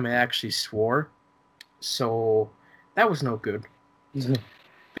first time I actually swore. So that was no good. Mm-hmm.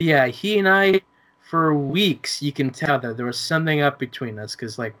 But yeah, he and I, for weeks, you can tell that there was something up between us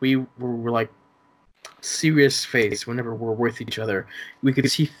because like we were like serious face whenever we're with each other. We could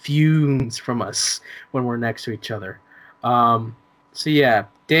see fumes from us when we're next to each other. So yeah,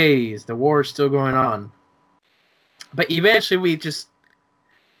 days, the war is still going on. But eventually we just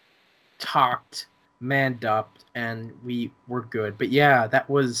talked, manned up, and we were good. But yeah, that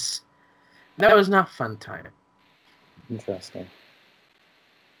was not fun time. Interesting.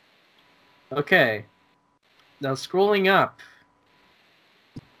 Okay. Now scrolling up.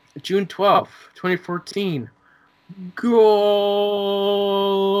 June 12th, 2014. Goal!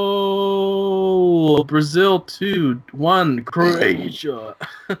 Brazil 2-1. Croatia.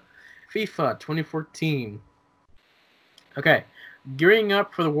 FIFA 2014. Okay. Gearing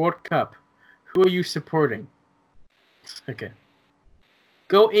up for the World Cup. Who are you supporting? Okay.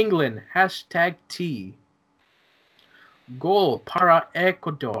 Go England. Hashtag T. Gol para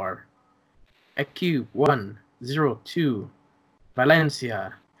Ecuador. EQ102.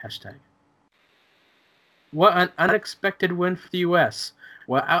 Valencia. Hashtag. What an unexpected win for the U.S.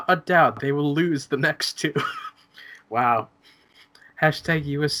 Without a doubt, they will lose the next two. Wow. Hashtag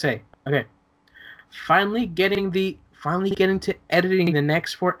USA. Okay. Finally getting to editing the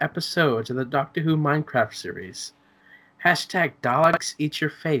next 4 episodes of the Doctor Who Minecraft series. Hashtag Daleks eat your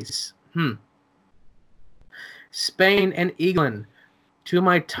face. Spain and England. 2 of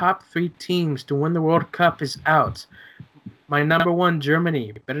my top 3 teams to win the World Cup is out. My number 1,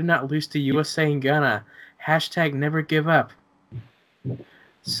 Germany. Better not lose to USA and Ghana. Hashtag never give up.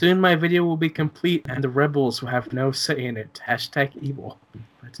 Soon my video will be complete and the rebels will have no say in it. Hashtag evil.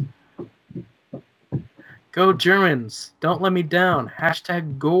 Go Germans. Don't let me down.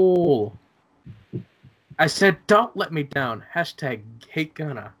 Hashtag goal. I said don't let me down. Hashtag hate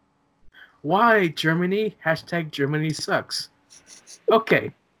Ghana. Why Germany? Hashtag Germany sucks.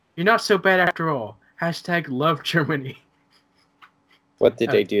 Okay. You're not so bad after all. Hashtag love Germany. What did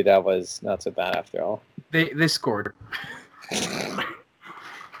they do that was not so bad after all? They scored.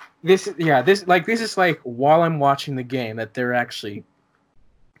 This is like while I'm watching the game that they're actually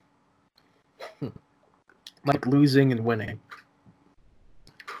like losing and winning.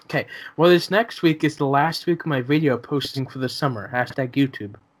 Okay, well this next week is the last week of my video posting for the summer. Hashtag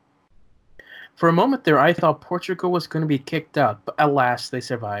YouTube. For a moment there I thought Portugal was going to be kicked out, but alas they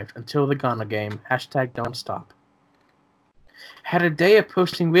survived until the Ghana game. Hashtag don't stop. Had a day of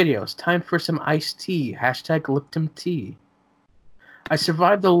posting videos. Time for some iced tea. Hashtag Lipton tea. I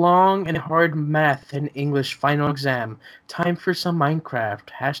survived the long and hard math and English final exam. Time for some Minecraft.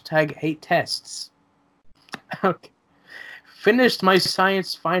 Hashtag hate tests. Okay. Finished my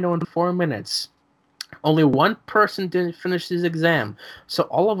science final in 4 minutes. Only one person didn't finish his exam, so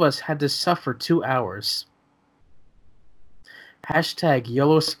all of us had to suffer 2 hours. Hashtag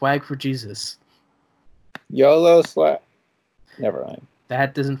yellow swag for Jesus. YOLO swag. Never mind.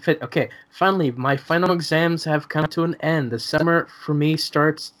 That doesn't fit. Okay, finally, my final exams have come to an end. The summer for me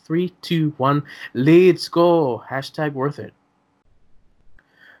starts 3, 2, 1. Let's go. Hashtag worth it.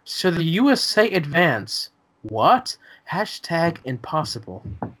 So the USA advance. What? Hashtag impossible.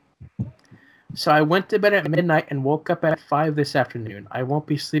 So I went to bed at midnight and woke up at 5 this afternoon. I won't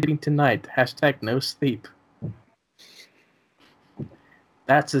be sleeping tonight. Hashtag no sleep.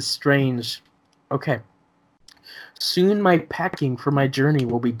 That's a strange... Okay. Soon my packing for my journey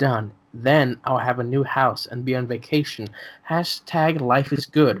will be done. Then I'll have a new house and be on vacation. Hashtag life is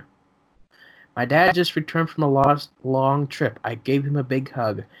good. My dad just returned from a long trip. I gave him a big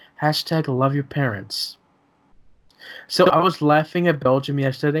hug. Hashtag love your parents. So I was laughing at Belgium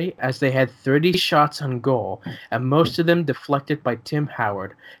yesterday as they had 30 shots on goal, and most of them deflected by Tim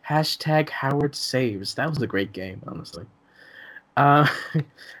Howard. Hashtag Howard saves. That was a great game, honestly.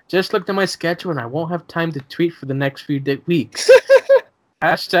 Just looked at my schedule and I won't have time to tweet for the next few weeks.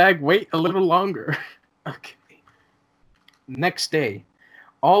 Hashtag wait a little longer. Okay. Next day.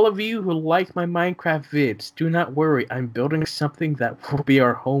 All of you who like my Minecraft vids, do not worry. I'm building something that will be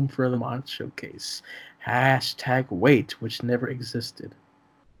our home for the Mod Showcase. Hashtag wait, which never existed.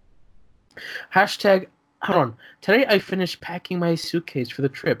 Hashtag, hold on. Today I finished packing my suitcase for the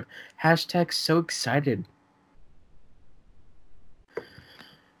trip. Hashtag so excited.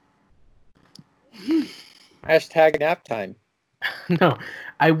 Hashtag nap time. No,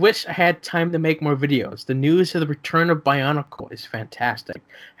 I wish I had time to make more videos. The news of the return of Bionicle is fantastic.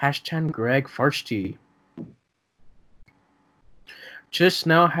 Hashtag Greg Farsty. Just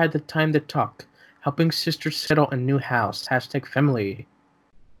now had the time to talk. Helping sister settle a new house. Hashtag family.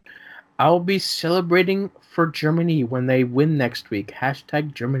 I'll be celebrating for Germany when they win next week.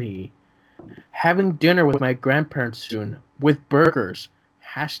 Hashtag Germany. Having dinner with my grandparents soon. With burgers.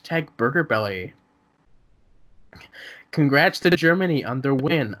 Hashtag Burger Belly. Congrats to Germany on their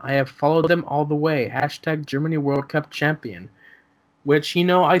win. I have followed them all the way. Hashtag Germany World Cup champion. Which, you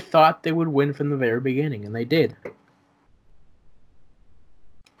know, I thought they would win from the very beginning, and they did.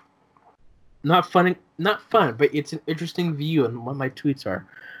 Not fun, but it's an interesting view on what my tweets are.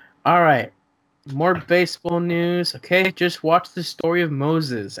 Alright. More baseball news. Okay, just watch the story of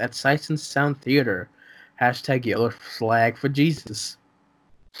Moses at Sights and Sound Theater. Hashtag yellow flag for Jesus.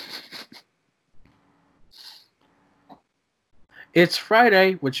 It's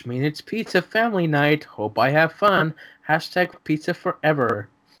Friday, which means it's pizza family night. Hope I have fun. Hashtag pizza forever.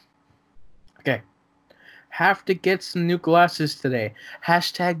 Okay. Have to get some new glasses today.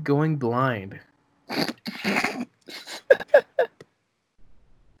 Hashtag going blind.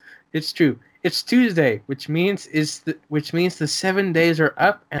 It's true. It's Tuesday, which means the 7 days are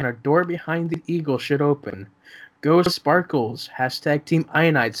up and a door behind the eagle should open. Go Sparkles. Hashtag Team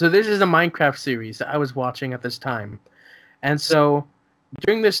Ionite. So this is a Minecraft series that I was watching at this time. And so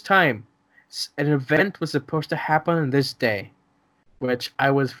during this time, an event was supposed to happen on this day, which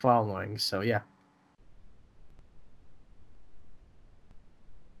I was following. So yeah.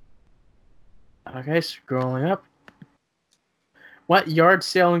 Okay, scrolling up. What yard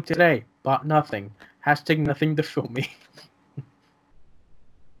selling today? Bought nothing. Hashtag nothing to fill me.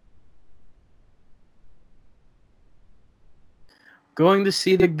 Going to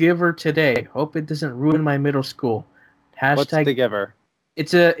see The Giver today. Hope it doesn't ruin my middle school. Hashtag. What's The Giver?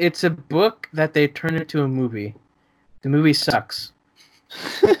 It's a book that they turned into a movie. The movie sucks.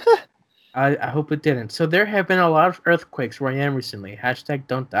 I hope it didn't. So there have been a lot of earthquakes where I am recently. Hashtag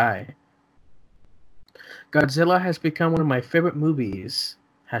don't die. Godzilla has become one of my favorite movies.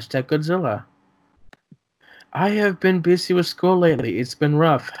 Hashtag Godzilla. I have been busy with school lately. It's been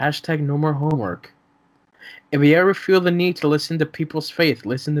rough. Hashtag no more homework. If you ever feel the need to listen to people's faith,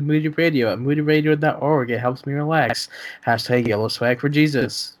 listen to Moody Radio at moodyradio.org. It helps me relax. Hashtag yellow swag for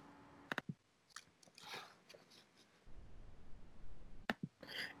Jesus.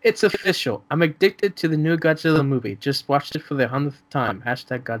 It's official. I'm addicted to the new Godzilla movie. Just watched it for the 100th time.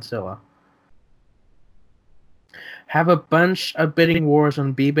 Hashtag Godzilla. Have a bunch of bidding wars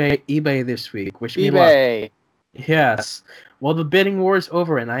on eBay this week. Wish me luck. eBay. Yes. Well, the bidding war is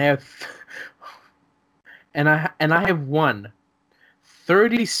over, and I have won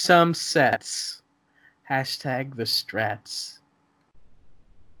 30 some sets. Hashtag the strats.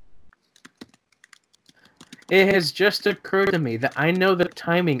 It has just occurred to me that I know the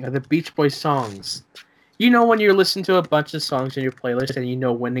timing of the Beach Boys songs. You know when you listen to a bunch of songs in your playlist and you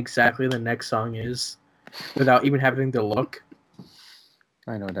know when exactly the next song is without even having to look?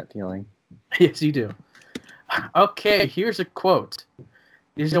 I know that feeling. Yes, you do. Okay, here's a quote.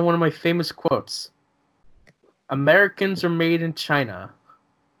 These are one of my famous quotes. Americans are made in China.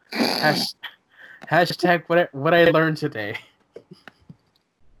 Hashtag what I learned today.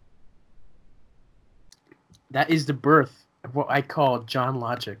 That is the birth of what I call John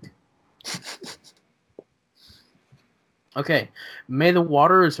Logic. Okay. May the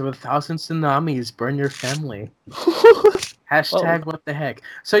waters of 1,000 tsunamis burn your family. Hashtag what the heck.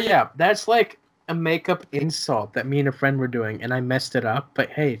 So yeah, that's like a makeup insult that me and a friend were doing, and I messed it up, but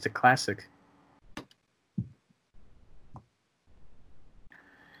hey, it's a classic.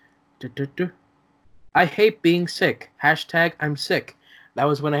 I hate being sick. Hashtag I'm sick. That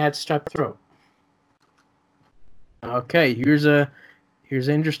was when I had strep throat. Okay, here's an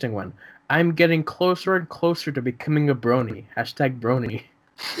interesting one. I'm getting closer and closer to becoming a brony. Hashtag brony.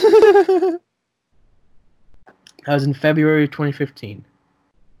 That was in February 2015.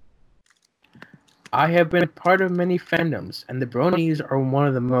 I have been part of many fandoms, and the bronies are one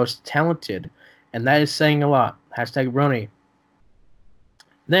of the most talented, and that is saying a lot. Hashtag brony.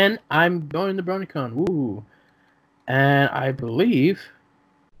 Then I'm going to BronyCon. Woo! And I believe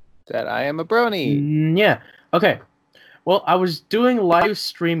that I am a brony. Yeah. Okay. Well, I was doing live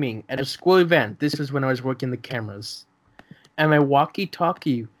streaming at a school event. This is when I was working the cameras. And my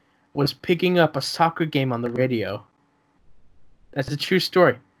walkie-talkie was picking up a soccer game on the radio. That's a true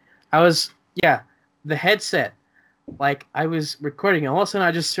story. The headset. Like, I was recording, and all of a sudden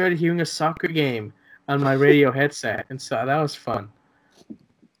I just started hearing a soccer game on my radio headset. And so that was fun.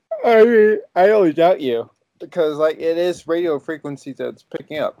 I always doubt you. Because, like, it is radio frequencies that's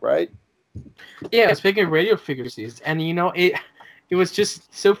picking up, right? Yeah, it's picking radio frequencies. And, you know, it was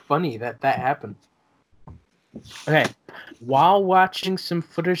just so funny that happened. Okay. While watching some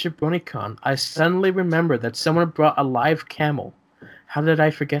footage of BronyCon, I suddenly remembered that someone brought a live camel. How did I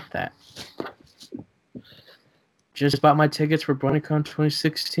forget that? Just bought my tickets for BronyCon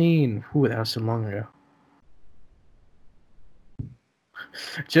 2016. Ooh, that was so long ago.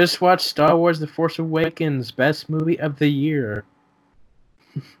 Just watched Star Wars The Force Awakens, best movie of the year.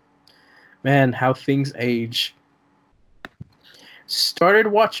 Man, how things age. Started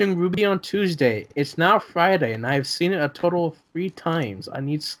watching Ruby on Tuesday. It's now Friday, and I've seen it a total of 3 times. I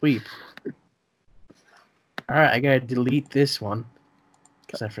need sleep. Alright, I gotta delete this one.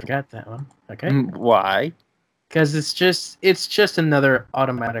 Because I forgot that one. Okay? Why? Because it's just another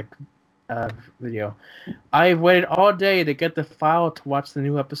automatic video. I waited all day to get the file to watch the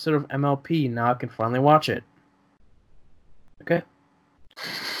new episode of MLP. Now I can finally watch it. Okay?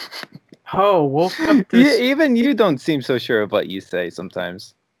 Oh, woke up this... Even you don't seem so sure of what you say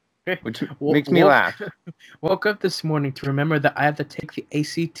sometimes. Okay. Which makes me laugh. Woke up this morning to remember that I have to take the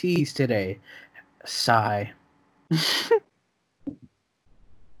ACTs today. Sigh.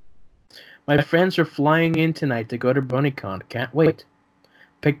 My friends are flying in tonight to go to BronyCon. Can't wait.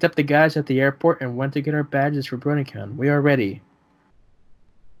 Picked up the guys at the airport and went to get our badges for BronyCon. We are ready.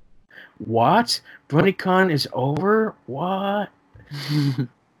 What? BronyCon is over? What?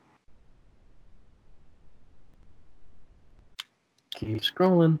 Keep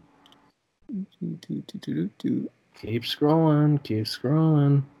scrolling. Keep scrolling. Keep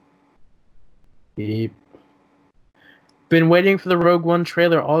scrolling. Keep. Been waiting for the Rogue One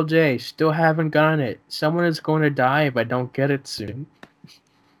trailer all day. Still haven't gotten it. Someone is going to die if I don't get it soon.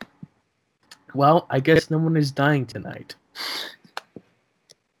 Well, I guess no one is dying tonight.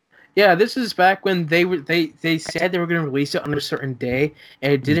 Yeah, this is back when they said they were going to release it on a certain day,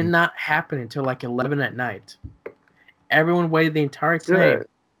 and it did not happen until like 11 at night. Everyone waited the entire time.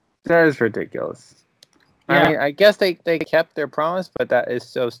 That is ridiculous. Yeah. I mean, I guess they kept their promise, but that is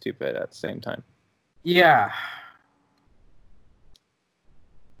so stupid at the same time. Yeah.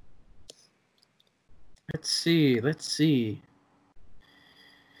 Let's see.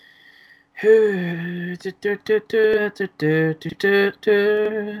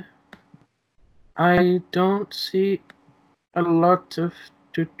 I don't see a lot of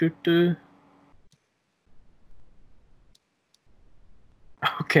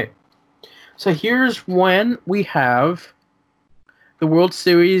Okay. So here's when we have the World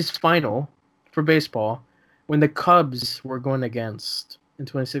Series final for baseball when the Cubs were going against in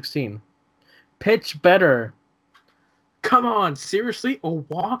 2016. Pitch better. Come on, seriously? A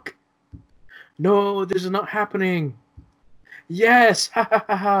walk? No, this is not happening. Yes, ha ha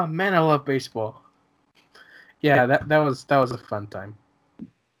ha ha! Man, I love baseball. Yeah, that was a fun time.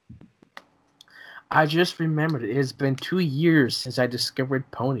 I just remembered it has been 2 years since I discovered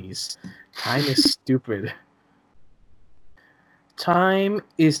ponies. Time is stupid. Time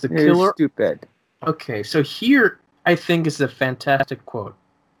is the killer. It is stupid. Okay, so here I think is a fantastic quote.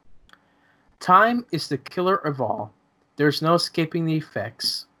 Time is the killer of all. There's no escaping the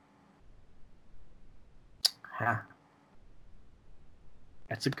effects. Ha.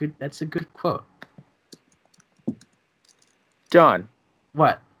 That's a good quote. John.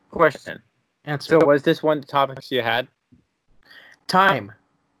 What? Question. Answer. So was this one of the topics you had? Time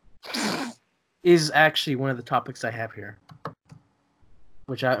is actually one of the topics I have here,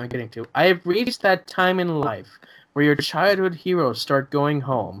 which I'm getting to. I have reached that time in life where your childhood heroes start going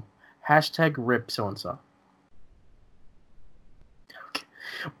home. Hashtag rip so-and-so. Okay.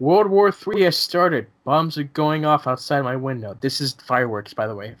 World War III has started. Bombs are going off outside my window. This is fireworks, by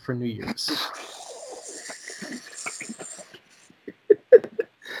the way, for New Year's.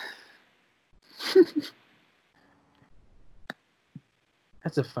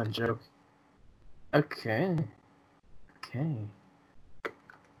 That's a fun joke. Okay. I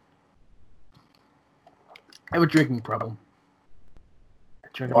have a drinking problem. I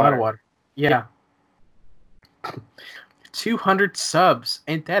drink a lot of water. Yeah. 200 subs.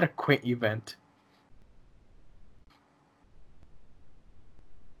 Ain't that a quaint event?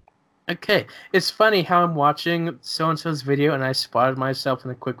 Okay. It's funny how I'm watching so-and-so's video and I spotted myself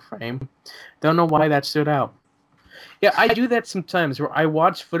in a quick frame. Don't know why that stood out. Yeah, I do that sometimes where I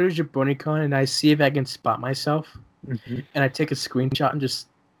watch footage of BronyCon and I see if I can spot myself. Mm-hmm. And I take a screenshot and just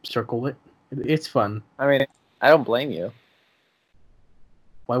circle it. It's fun. I mean, I don't blame you.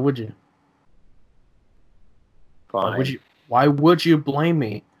 Why would you? Fine. Why would you blame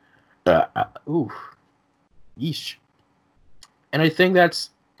me? Ooh. Yeesh. And I think that's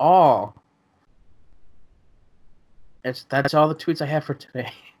all. That's all the tweets I have for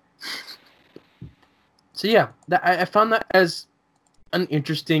today. So yeah, I found that as an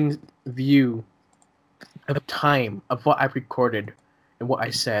interesting view of time of what I've recorded and what I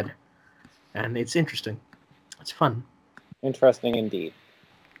said. And it's interesting. It's fun. Interesting indeed.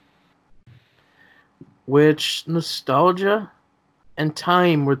 Which nostalgia and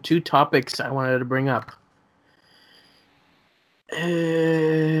time were two topics I wanted to bring up.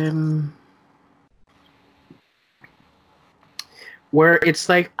 Where it's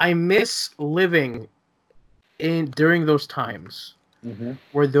like I miss living during those times,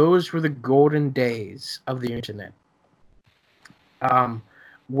 where those were the golden days of the internet.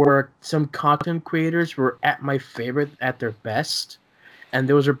 Where some content creators were at my favorite at their best, and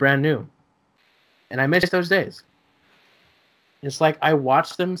those are brand new. And I miss those days. It's like I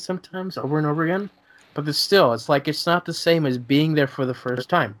watch them sometimes over and over again, but it's like it's not the same as being there for the first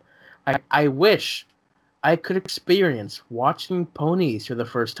time. I wish I could experience watching ponies for the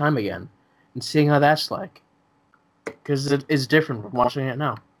first time again and seeing how that's like. Because it is different from watching it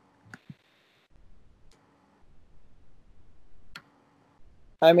now.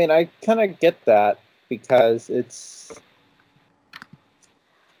 I mean, I kind of get that because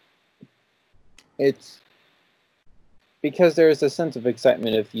It's because there's a sense of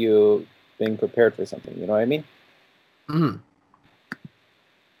excitement if you being prepared for something. You know what I mean? Mm.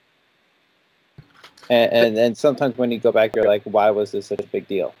 And sometimes when you go back, you're like, why was this such a big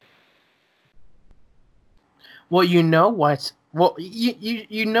deal? Well, you know what? Well,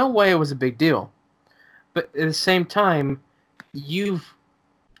 you know why it was a big deal, but at the same time, you've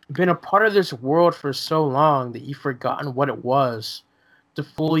been a part of this world for so long that you've forgotten what it was to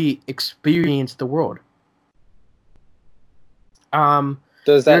fully experience the world.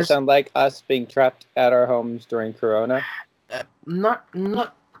 Does that There's sound like us being trapped at our homes during Corona? not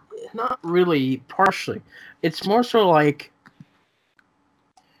really partially. It's more so like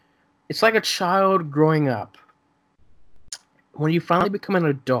it's like a child growing up. When you finally become an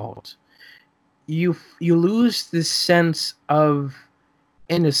adult, you lose this sense of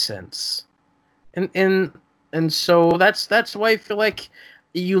innocence, and so that's why I feel like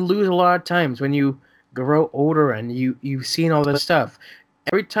you lose a lot of times when you grow older and you've seen all this stuff.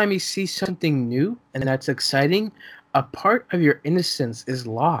 Every time you see something new and that's exciting, a part of your innocence is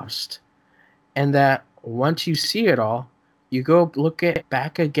lost, and that once you see it all, you go look at it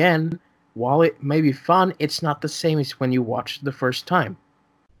back again. While it may be fun, it's not the same as when you watched it the first time.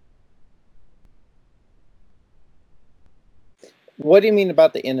 What do you mean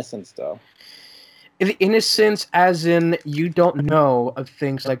about the innocence, though? The innocence, as in you don't know of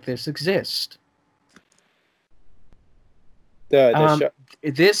things like this exist. The Um, show.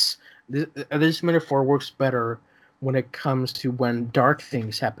 this metaphor works better when it comes to when dark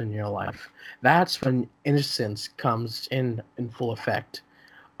things happen in your life. That's when innocence comes in full effect.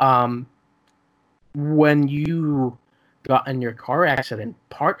 Um, when you got in your car accident,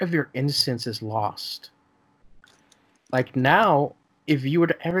 part of your innocence is lost. Like now, if you were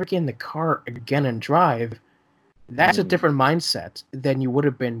to ever get in the car again and drive, that's a different mindset than you would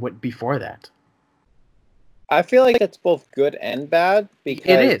have been before that. I feel like it's both good and bad It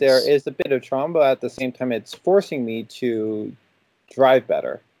because there is. is a bit of trauma, but at the same time, it's forcing me to drive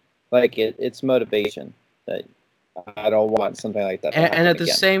better. Like it's motivation that I don't want something like that to And happen at the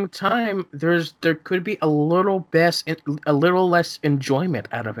again. same time, there could be a little less enjoyment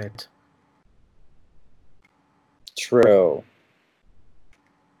out of it. True.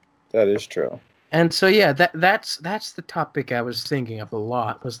 That is true. And so yeah, that's the topic I was thinking of a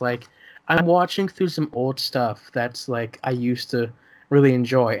lot. Was like I'm watching through some old stuff that's like I used to really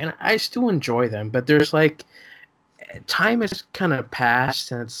enjoy, and I still enjoy them. But there's like time has kind of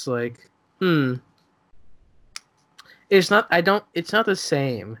passed, and it's like, it's not. I don't. It's not the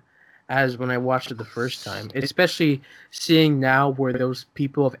same as when I watched it the first time. Especially seeing now where those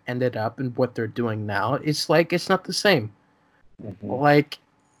people have ended up and what they're doing now. It's like it's not the same. Mm-hmm. Like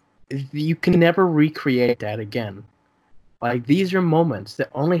you can never recreate that again. Like these are moments that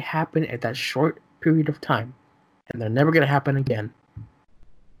only happen at that short period of time, and they're never gonna happen again.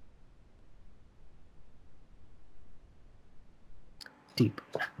 Deep.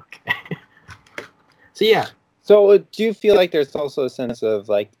 Okay. So yeah. So do you feel like there's also a sense of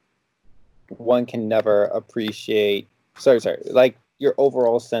like one can never appreciate? Sorry. Like your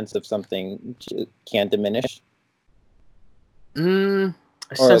overall sense of something can diminish, Mm,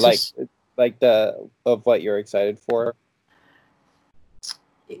 or since like the of what you're excited for.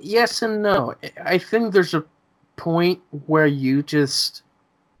 yes and no. I think there's a point where you just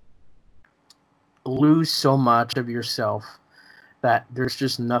lose so much of yourself that there's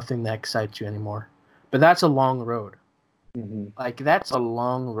just nothing that excites you anymore. But that's a long road. Mm-hmm. Like that's a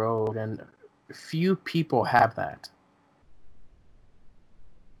long road, and few people have that.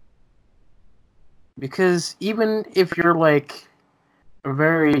 Because even if you're like a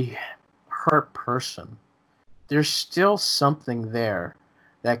very hurt person, there's still something there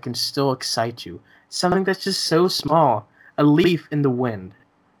that can still excite you. Something that's just so small, a leaf in the wind.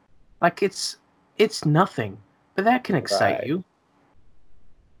 Like it's nothing, but that can excite Right. you.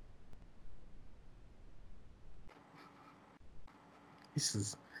 This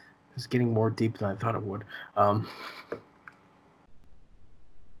is getting more deep than I thought it would. Um,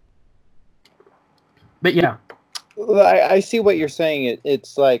 but yeah, Well, I see what you're saying.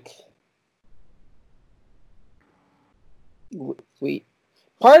 It's like we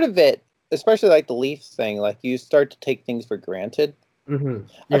part of it, especially like the Leafs thing. Like you start to take things for granted.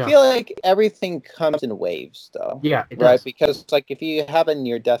 I yeah, feel like everything comes in waves, though, yeah, it right? does. Because like if you have a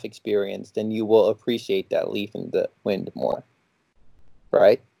near-death experience, then you will appreciate that leaf in the wind more,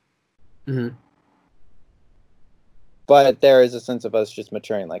 right? hmm But there is a sense of us just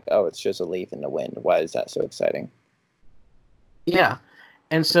maturing, like, oh, it's just a leaf in the wind. Why is that so exciting? Yeah,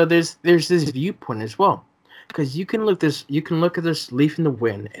 and so there's this viewpoint as well. because you can look at this leaf in the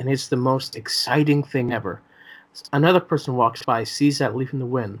wind, and it's the most exciting thing ever. Another person walks by, sees that leaf in the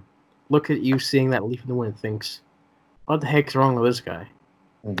wind, look at you seeing that leaf in the wind, thinks, "What the heck's wrong with this guy?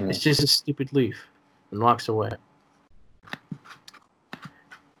 It's just a stupid leaf," and walks away.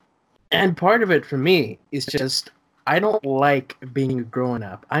 And part of it for me is just I don't like being a grown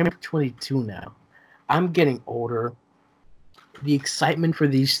up. I'm 22 now. I'm getting older. The excitement for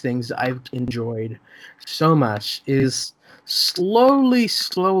these things I've enjoyed so much is slowly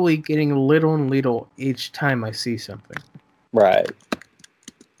getting little and little each time I see something. Right.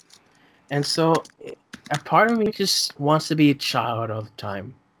 And so a part of me just wants to be a child all the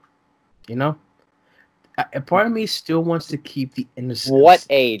time. You know? A part of me still wants to keep the innocence. What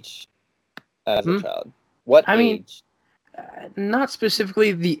age as a child? What I mean, age? not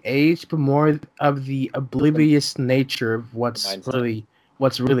specifically the age, but more of the oblivious nature of what's Mindset.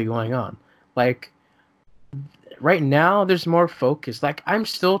 really going on. Like right now, there's more focus. Like I'm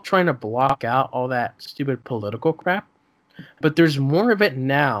still trying to block out all that stupid political crap, but there's more of it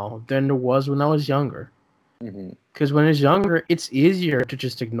now than there was when I was younger. Because when I was younger, it's easier to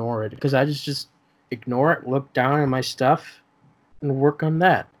just ignore it. Because I just ignore it, look down at my stuff, and work on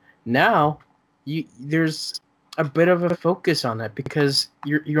that. Now, there's a bit of a focus on that because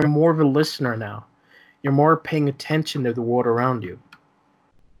you're more of a listener now. You're more paying attention to the world around you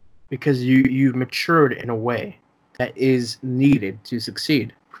because you've matured in a way that is needed to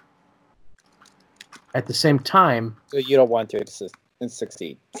succeed. At the same time, So you don't want to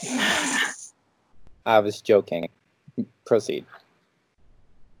succeed. I was joking. Proceed.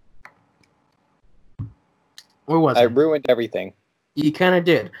 where was I I? ruined everything. You kind of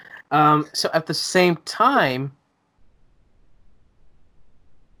did. So at the same time,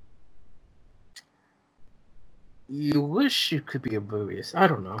 you wish you could be oblivious. I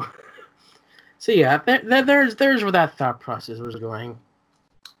don't know. So yeah, there's where that thought process was going,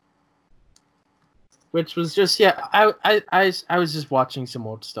 which was just I was just watching some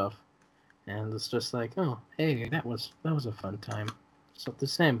old stuff, and it's just like, oh hey, that was a fun time. It's not the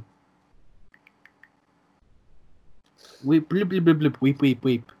same. Weep bleep bleep bleep bleep weep weep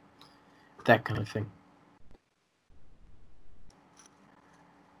weep, that kind of thing.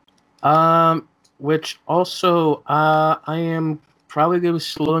 Which also I am probably going to be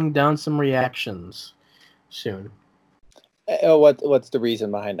slowing down some reactions soon. What's the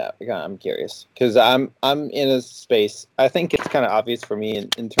reason behind that? I'm curious because I'm in a space. I think it's kind of obvious for me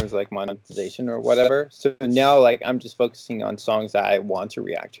in terms of like monetization or whatever. So now like I'm just focusing on songs that I want to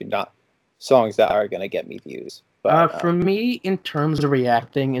react to, not songs that are gonna get me views. But For me, in terms of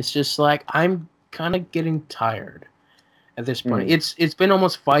reacting, it's just like I'm kind of getting tired at this point. It's been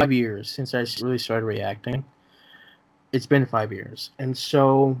almost 5 years since I really started reacting. It's been 5 years, and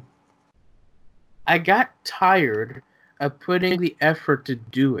so I got tired of putting the effort to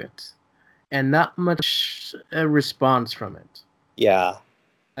do it, and not much response from it. yeah.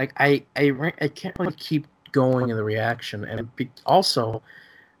 Like I can't really keep going in the reaction, and also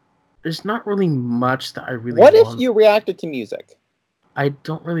there's not really much that I really What if want. you reacted to music? I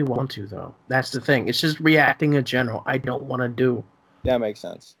don't really want to though. That's the thing. It's just reacting in general. I don't want to do. That makes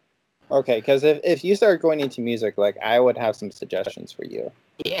sense. Okay, because if you start going into music, like I would have some suggestions for you.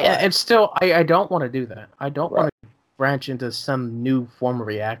 Yeah, But it's still I don't want to do that. I don't right. want to branch into some new form of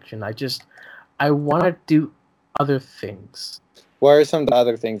reaction. I want to do other things. What are some of the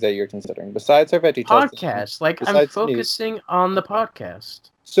other things that you're considering besides our veggie testing? Podcast. Like I'm Besides the news. focusing on the podcast.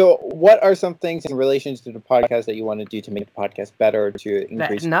 So, what are some things in relation to the podcast that you want to do to make the podcast better to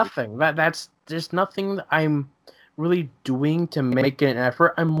increase? Nothing. That's there's nothing that I'm really doing to make an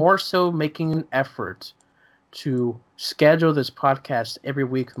effort. I'm more so making an effort to schedule this podcast every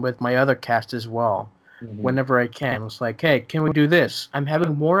week with my other cast as well, whenever I can. It's like, hey, can we do this? I'm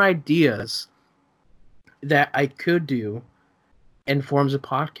having more ideas that I could do in forms of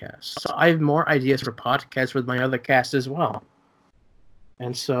podcasts. So I have more ideas for podcasts with my other cast as well.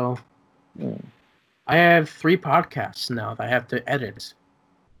 And so I have 3 podcasts now that I have to edit.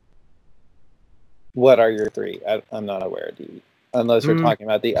 What are your 3? I'm not aware of the, unless we're talking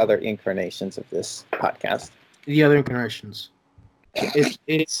about the other incarnations of this podcast. The other incarnations.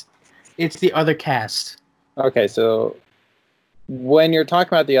 It's the other cast. Okay, so when you're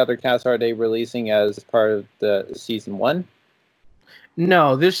talking about the other cast, are they releasing as part of the season 1?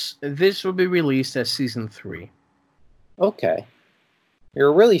 No, this will be released as season 3. Okay.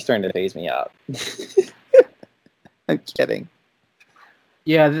 You're really starting to phase me out. I'm kidding.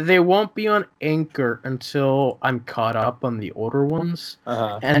 Yeah, they won't be on Anchor until I'm caught up on the older ones.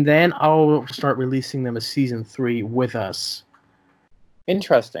 And then I'll start releasing them as season 3 with us.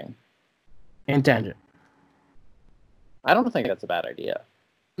 Interesting. And Tangent. I don't think that's a bad idea.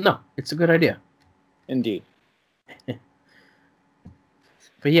 No, it's a good idea. Indeed.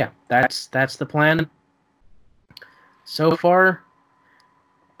 But yeah, that's the plan. So far,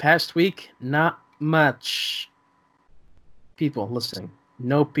 past week, not much people listening.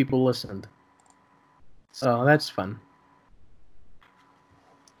 No people listened. So that's fun.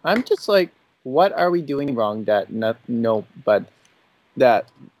 I'm just like, what are we doing wrong that but that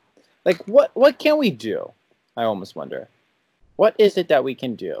like what can we do? I almost wonder. What is it that we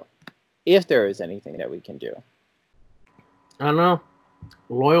can do? If there is anything that we can do. I don't know.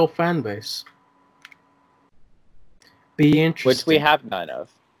 Loyal fan base. Be interesting. Which we have none of.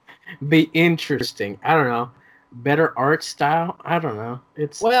 Be interesting. I don't know. Better art style. I don't know.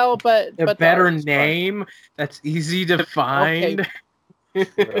 It's but a better name that's easy to find.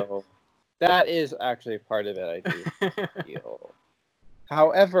 Okay. True. That is actually part of it. I do feel.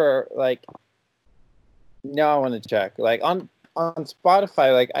 However, like now I want to check. Like on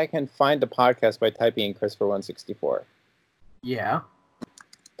Spotify, like I can find the podcast by typing in Christopher 164. Yeah.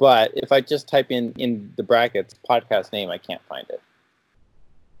 But if I just type in the brackets podcast name, I can't find it.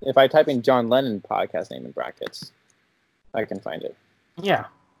 If I type in John Lennon podcast name in brackets, I can find it. Yeah.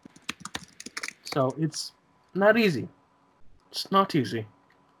 So it's not easy. It's not easy.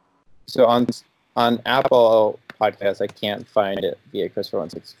 So on Apple Podcasts, I can't find it via Christopher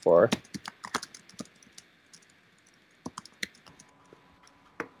 164.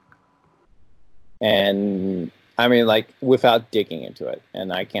 And I mean, like, without digging into it,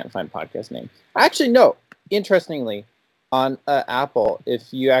 and I can't find podcast name. Actually, no. Interestingly, on Apple,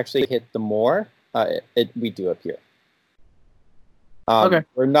 if you actually hit the more, we do appear. Okay.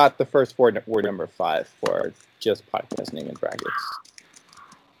 We're not the first word number 5 for just podcast name in brackets.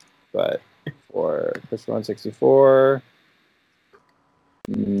 But for Christopher 164,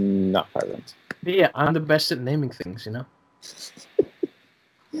 not present. Yeah, I'm the best at naming things, you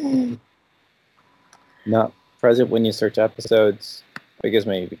know? Not present when you search episodes. I guess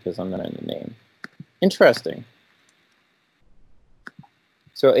maybe because I'm not in the name. Interesting.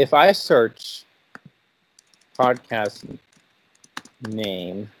 So if I search podcast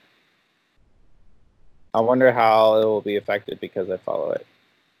name, I wonder how it will be affected because I follow it.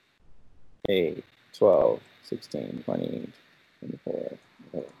 8, 12, 16, 20, 24.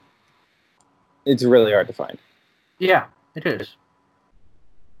 It's really hard to find. Yeah, it is.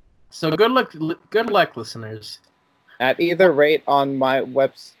 So good luck, listeners. At either rate, on my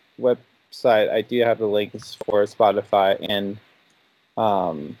website, I do have the links for Spotify and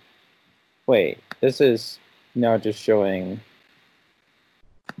wait, this is now just showing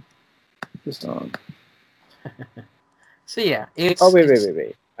the song. So yeah, it's... Oh,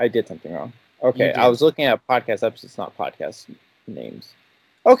 wait. I did something wrong. Okay, I was looking at podcast episodes, not podcast names.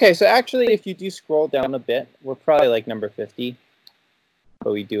 Okay, so actually, if you do scroll down a bit, we're probably like number 50,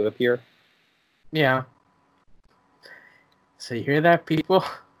 but we do appear. Yeah. So you hear that, people?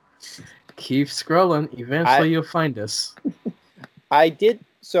 Keep scrolling. Eventually, you'll find us. I did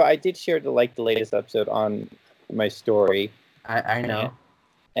share the latest episode on my story. I know.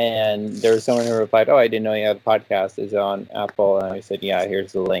 And there was someone who replied, "Oh, I didn't know you had a podcast. Is it on Apple?" And I said, "Yeah,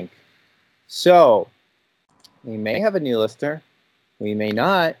 here's the link." So we may have a new listener. We may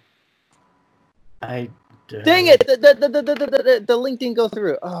not. Dang it! The link didn't go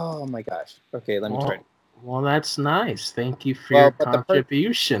through. Oh my gosh. Okay, let me try. Well, that's nice. Thank you for your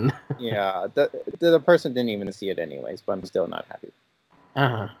contribution. Yeah, the person didn't even see it anyways, but I'm still not happy.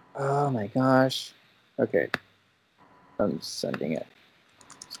 Uh-huh. Oh my gosh. Okay. I'm sending it.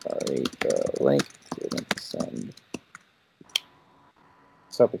 Sorry, the link didn't send.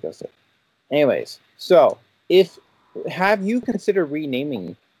 So it goes there. Anyways, so have you considered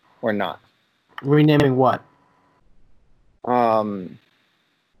renaming or not? Renaming what? The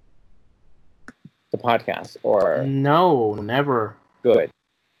podcast or no, never. Good.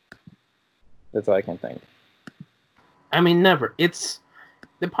 That's all I can think. I mean, never.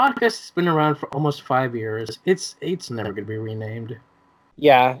 The podcast has been around for almost 5 years. It's never going to be renamed.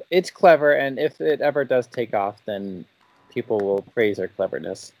 Yeah, it's clever, and if it ever does take off, then people will praise our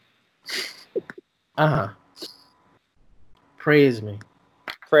cleverness. Praise me.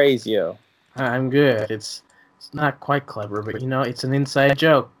 Praise you. I'm good. It's not quite clever, but it's an inside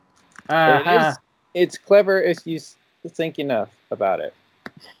joke. It's clever if you think enough about it.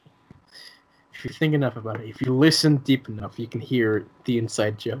 If you think enough about it, if you listen deep enough, you can hear the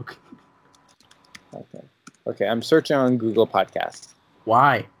inside joke. Okay. I'm searching on Google Podcasts.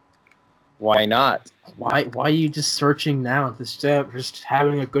 Why? Why not? Why are you just searching now? Just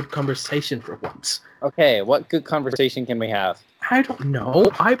having a good conversation for once. Okay, what good conversation can we have? I don't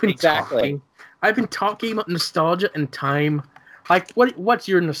know. I've been talking. I've been talking about nostalgia and time. Like, what's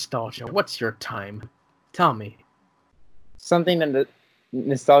your nostalgia? What's your time? Tell me. Something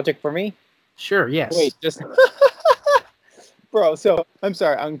nostalgic for me? Sure, yes. Wait, just bro. So I'm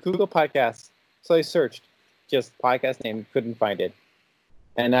sorry. On Google Podcasts, so I searched just podcast name, couldn't find it,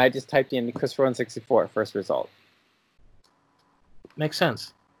 and I just typed in Christopher 164 first result. Makes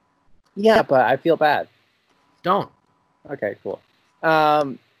sense. Yeah, but I feel bad. Don't. Okay, cool.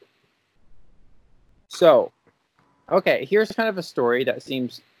 So, okay, here's kind of a story that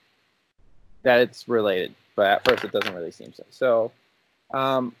seems that it's related, but at first it doesn't really seem so. So,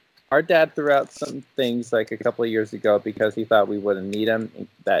 our dad threw out some things like a couple of years ago because he thought we wouldn't need them.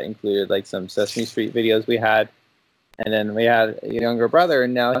 That included like some Sesame Street videos we had, and then we had a younger brother,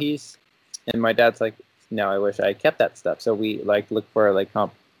 and now and my dad's like, no, I wish I kept that stuff. So we like look for like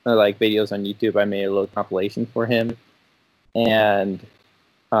videos on YouTube. I made a little compilation for him, and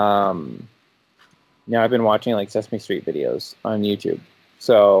now I've been watching like Sesame Street videos on YouTube.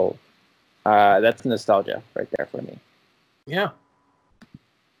 So that's nostalgia right there for me. Yeah.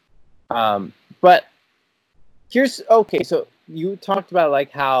 But here's okay. So you talked about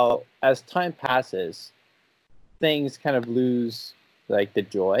like how as time passes, things kind of lose like the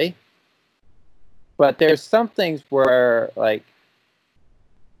joy. But there's some things where like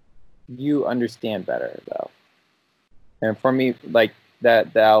you understand better though. And for me, like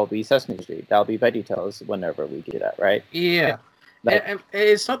that'll be Sesame Street. That'll be VeggieTales whenever we do that, right? Yeah. Like, And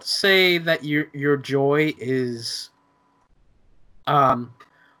it's not to say that your joy is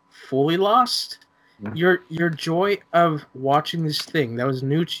fully lost. Your joy of watching this thing that was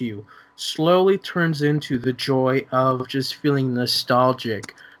new to you slowly turns into the joy of just feeling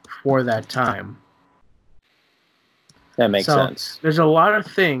nostalgic for that time. that makes sense. There's a lot of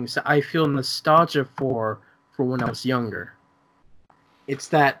things that I feel nostalgia for when I was younger. It's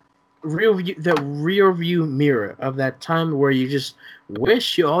that rear view mirror of that time where you just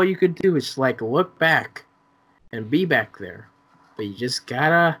wish all you could do is like look back and be back there, but you just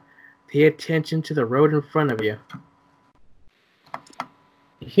gotta pay attention to the road in front of you.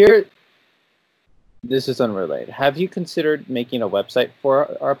 Here, this is unrelated. Have you considered making a website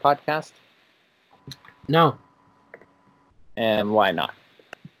for our podcast? No. And why not?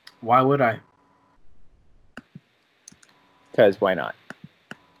 Why would I? Because why not?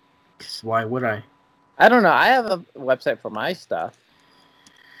 Why would I? I don't know. I have a website for my stuff.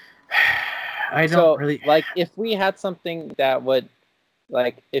 I don't really like. If we had something that would,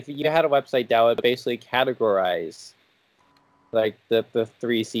 like, if you had a website that would basically categorize, like the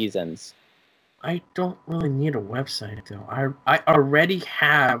 3 seasons. I don't really need a website though. I already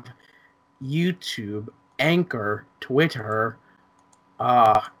have YouTube, Anchor, Twitter,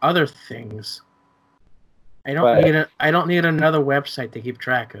 other things. I don't need another website to keep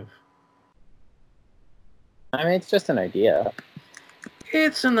track of. I mean, it's just an idea.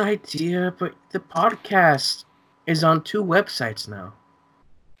 It's an idea, but the podcast is on 2 websites now.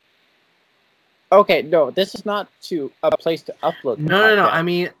 Okay, no, this is not a place to upload. No. I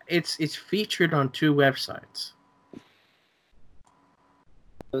mean, it's featured on 2 websites.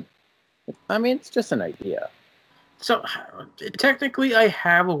 I mean, it's just an idea. So technically, I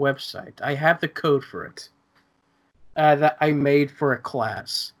have a website. I have the code for it that I made for a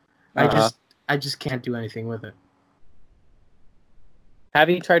class. I just can't do anything with it. Have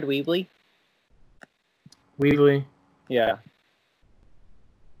you tried Weebly? Weebly? Yeah.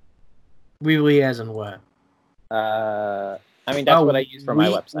 Weebly as in what? I mean, that's what I use for my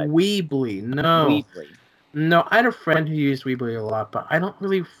website. Weebly, no. Weebly. No, I had a friend who used Weebly a lot, but I don't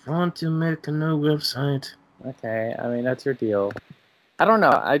really want to make a new website. Okay, I mean, that's your deal. I don't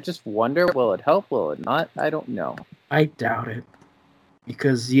know. I just wonder, will it help? Will it not? I don't know. I doubt it.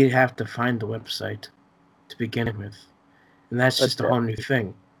 Because you have to find the website to begin with. And that's just a whole new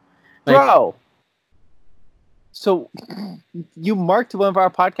thing. Like, bro! So, you marked one of our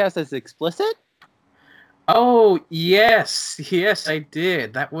podcasts as explicit? Oh, yes. Yes, I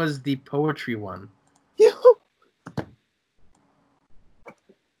did. That was the poetry one.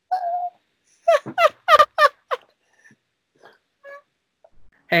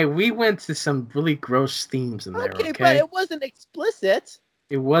 Hey, we went to some really gross themes in there, okay? But it wasn't explicit.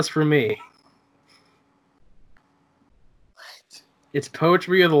 It was for me. What? It's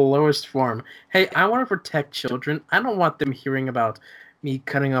poetry of the lowest form. Hey, I want to protect children. I don't want them hearing about me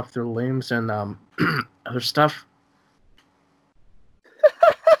cutting off their limbs and other stuff.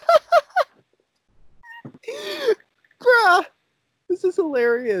 Bruh, this is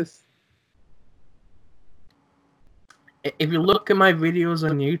hilarious. If you look at my videos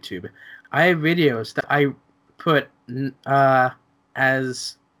on YouTube, I have videos that I put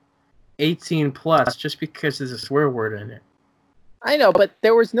as 18 plus just because there's a swear word in it. I know, but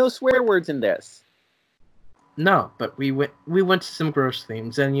there was no swear words in this. No, but we went to some gross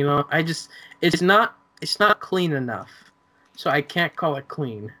themes, and it's not clean enough, so I can't call it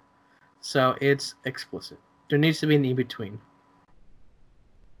clean. So it's explicit. There needs to be an in between.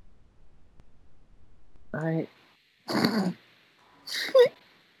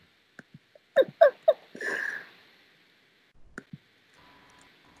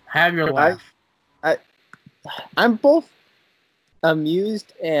 Have your laugh. I'm both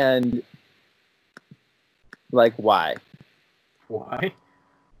amused and like, why? Why?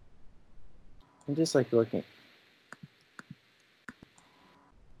 I'm just like looking.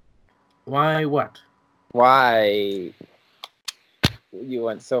 Why what? Why you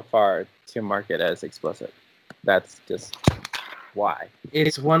went so far to mark it as explicit? That's just why.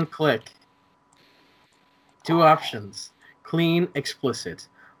 It's one click. 2 options. Clean, explicit.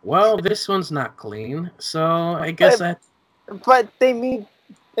 Well, this one's not clean, so I guess that... But they mean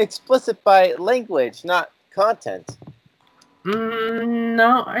explicit by language, not content.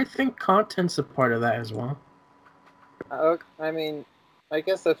 No, I think content's a part of that as well. I mean, I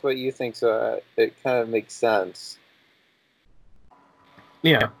guess that's what you think, so it kind of makes sense.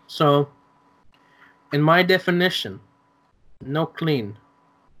 Yeah, so in my definition, no clean.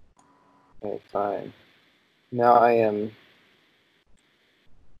 Okay, fine. Now I am...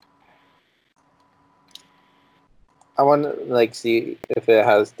 I want to see if it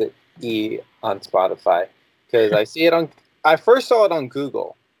has the E on Spotify, because I see it on... I first saw it on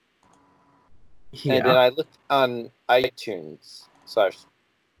Google. Yeah. And then I looked on iTunes /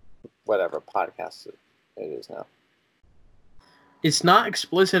 whatever podcast it is now. It's not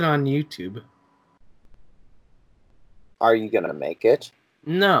explicit on YouTube. Are you going to make it?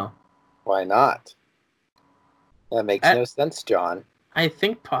 No. Why not? That makes no sense, John. I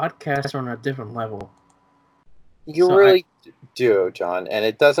think podcasts are on a different level. You really do, John, and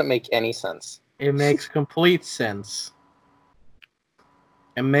it doesn't make any sense. It makes complete sense.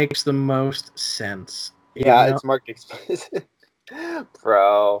 It makes the most sense. Yeah, it's marked explicit.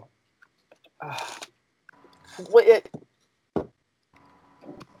 Bro. I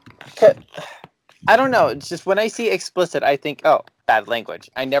don't know. It's just when I see explicit, I think, oh, bad language.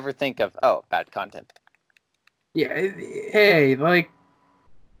 I never think of, oh, bad content. Yeah, hey,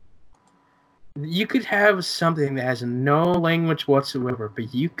 you could have something that has no language whatsoever,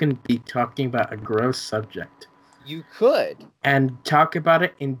 but you can be talking about a gross subject. You could. And talk about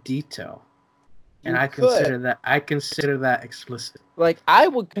it in detail. And I consider that explicit. Like, I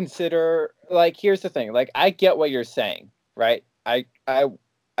would consider, like, here's the thing. Like, I get what you're saying, right? I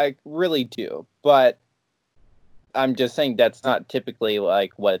really do. But I'm just saying that's not typically,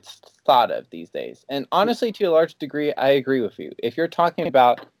 like, what's thought of these days. And honestly, to a large degree, I agree with you. If you're talking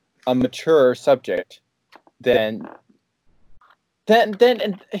about a mature subject, then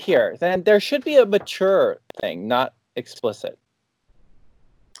there should be a mature thing, not explicit.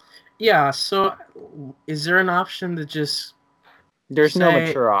 Yeah, so is there an option to just... There's no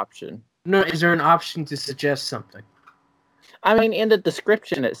mature option. No, is there an option to suggest something? I mean, in the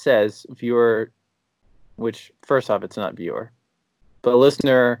description it says viewer, which, first off, it's not viewer. But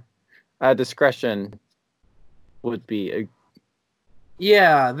listener discretion would be...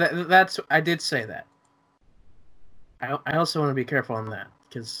 Yeah, that's... I did say that. I also want to be careful on that,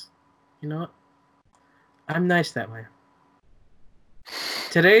 because, you know what? I'm nice that way.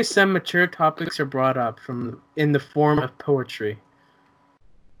 Today, some mature topics are brought up in the form of poetry.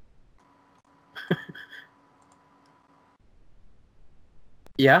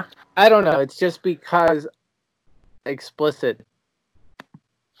 Yeah? I don't know. It's just because explicit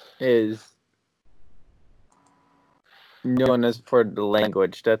is known as for the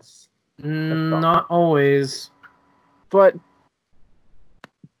language. That's not always. But,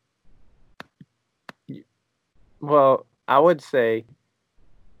 well, I would say,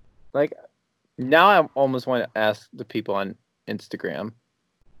 like, now I almost want to ask the people on Instagram.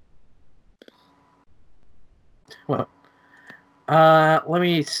 Well, let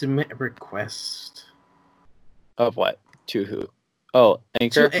me submit a request. Of what? To who? Oh,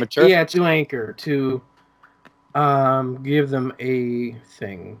 Anchor? Mature? Yeah, to Anchor, to give them a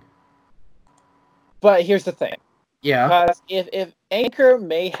thing. But here's the thing. Yeah. Because if Anchor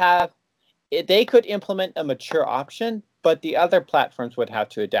they could implement a mature option, but the other platforms would have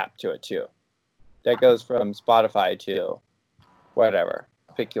to adapt to it too. That goes from Spotify to whatever.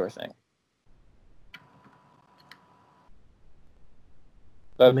 Pick your thing.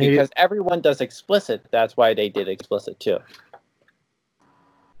 But because everyone does explicit, that's why they did explicit too.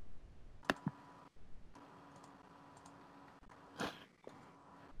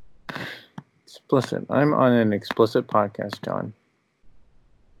 explicit. I'm on an explicit podcast, John.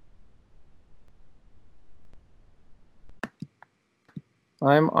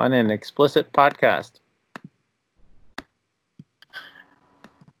 I'm on an explicit podcast.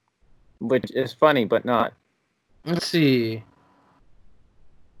 Which is funny, but not. Let's see.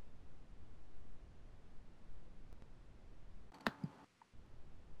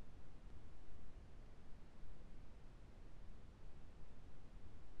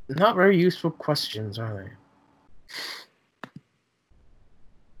 Not very useful questions, are they?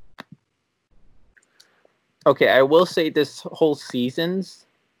 Okay, I will say this whole seasons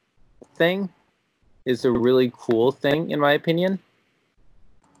thing is a really cool thing, in my opinion.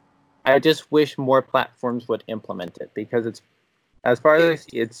 I just wish more platforms would implement it because it's, as far as I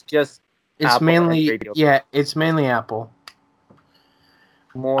see, it's just It's Apple mainly and radio. it's mainly Apple.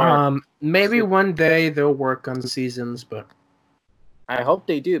 More. Maybe one day they'll work on seasons, but I hope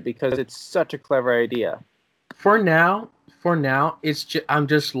they do because it's such a clever idea. for now, it's I'm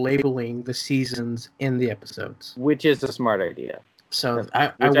just labeling the seasons in the episodes, which is a smart idea. So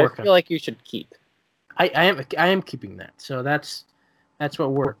I work feel like you should keep. I am keeping that. So that's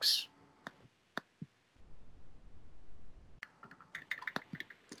what works.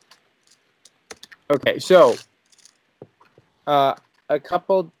 Okay, so a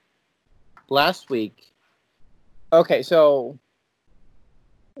couple last week. Okay, so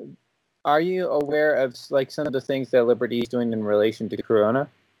are you aware of like some of the things that Liberty is doing in relation to Corona?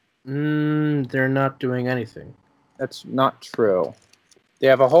 They're not doing anything. That's not true. They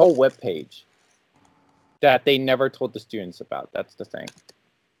have a whole webpage that they never told the students about. That's the thing.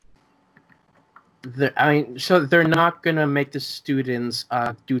 So they're not gonna make the students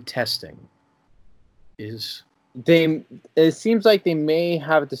do testing. It seems like they may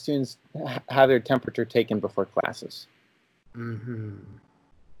have the students have their temperature taken before classes. Mm-hmm.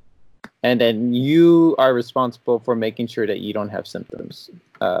 And then you are responsible for making sure that you don't have symptoms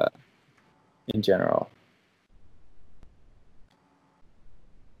in general.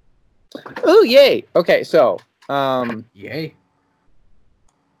 Oh, yay! Okay, so yay!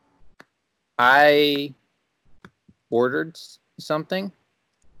 I ordered something,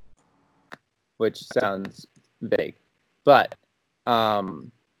 which sounds vague, but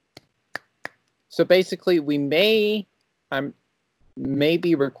so basically we may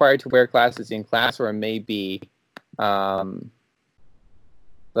be required to wear glasses in class, or it may be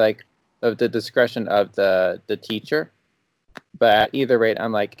like of the discretion of the teacher. But at either rate,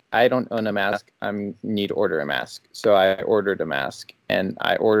 I'm like, I don't own a mask. I need to order a mask. So I ordered a mask, and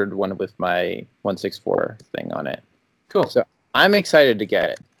I ordered one with my 164 thing on it. Cool. So I'm excited to get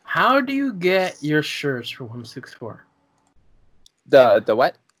it. How do you get your shirts for 164? The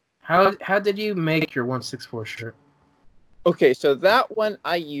what? How did you make your 164 shirt? Okay, so that one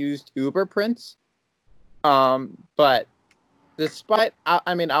I used Uber prints. But despite,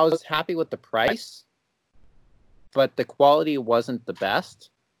 I mean, I was happy with the price, but the quality wasn't the best,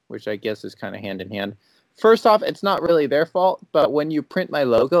 which I guess is kind of hand in hand. First off, it's not really their fault, but when you print my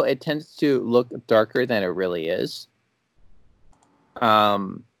logo, it tends to look darker than it really is.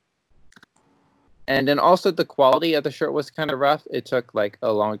 And then also the quality of the shirt was kind of rough. It took like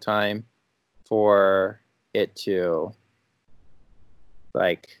a long time for it to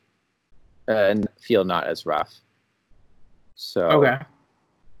like feel not as rough. So okay,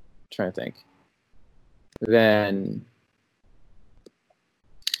 trying to think. Then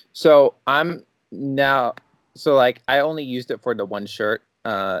so I'm now like I only used it for the one shirt.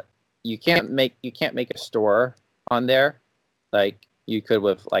 You can't make a store on there like you could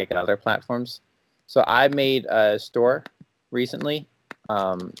with like other platforms. So I made a store recently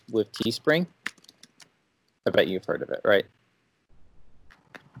with Teespring. I bet you've heard of it, right?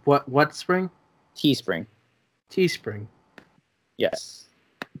 What spring? Teespring. Teespring. Yes.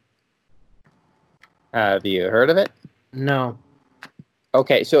 Have you heard of it? No.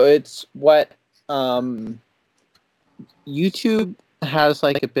 Okay, so it's what YouTube has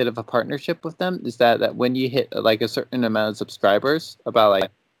like a bit of a partnership with them. Is that when you hit like a certain amount of subscribers, about like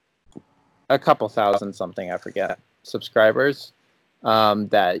a couple thousand something, I forget, subscribers,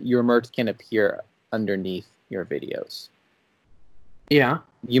 that your merch can appear underneath your videos. Yeah.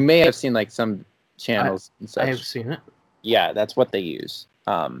 You may have seen like some channels and such. I have seen it. Yeah, that's what they use.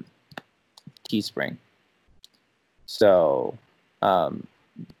 Teespring. So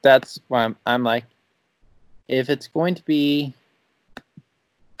that's why I'm like, if it's going to be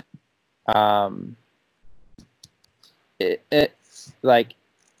it's like,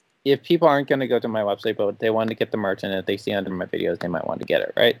 if people aren't going to go to my website, but they want to get the merch, and if they see under my videos, they might want to get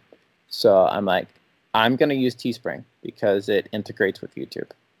it, right? So I'm like, I'm going to use Teespring because it integrates with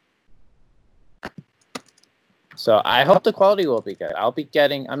YouTube. So I hope the quality will be good.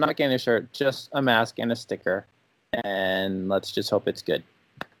 I'm not getting a shirt, just a mask and a sticker. And let's just hope it's good.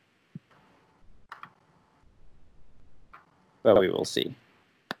 But we will see.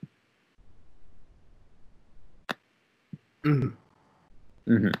 Mm-hmm.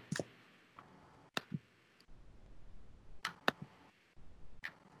 Mm-hmm.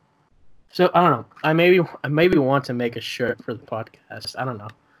 So I don't know. I maybe want to make a shirt for the podcast. I don't know.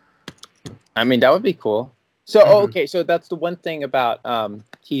 I mean, that would be cool. So, okay, so that's the one thing about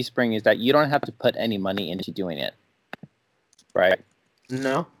Teespring is that you don't have to put any money into doing it, right?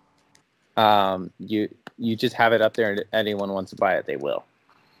 No. You just have it up there, and if anyone wants to buy it, they will.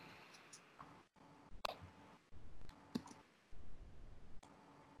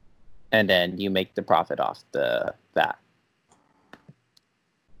 And then you make the profit off that.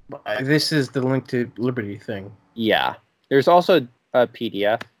 This is the link to Liberty thing. Yeah. There's also a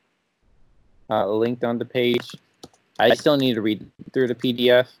PDF linked on the page. I still need to read through the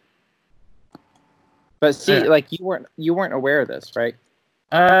PDF. But see, like you weren't aware of this, right?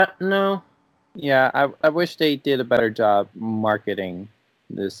 No. Yeah, I wish they did a better job marketing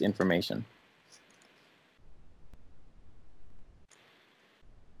this information.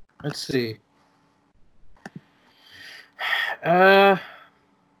 Let's see. I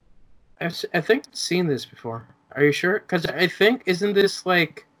think I've seen this before. Are you sure? Because I think, isn't this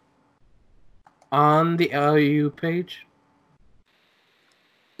like on the LU page?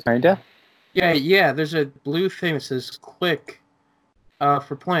 Kinda? Yeah. There's a blue thing that says click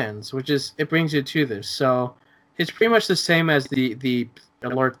for plans, which is, it brings you to this. So it's pretty much the same as the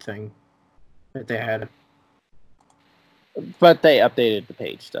alert thing that they had. But they updated the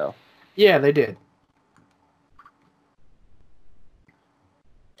page, though. Yeah, they did.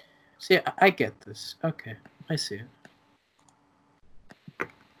 See, I get this. Okay, I see it.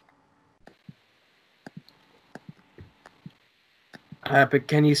 But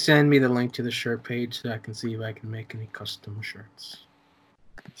can you send me the link to the shirt page so I can see if I can make any custom shirts?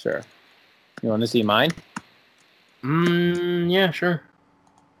 Sure. You want to see mine? Yeah, sure.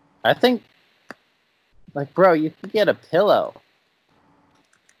 I think, like, bro, you could get a pillow.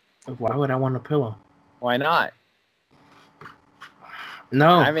 Why would I want a pillow? Why not?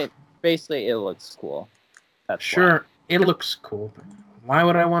 No. I mean, basically, it looks cool. That's sure, why. It looks cool, but why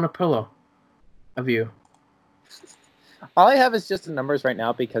would I want a pillow of you? All I have is just the numbers right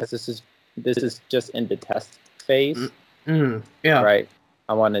now because this is just in the test phase. Yeah. Right.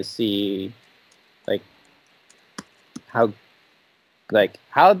 I want to see, like, how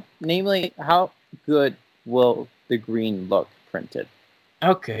good will the green look printed?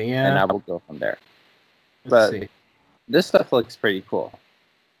 Okay, yeah. And I will go from there. Let's see. This stuff looks pretty cool.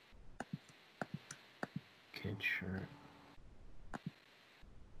 Kid shirt.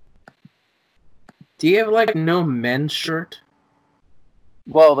 Do you have like no men's shirt?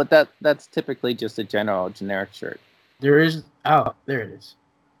 Well, but that's typically just a generic shirt. There is. Oh, there it is.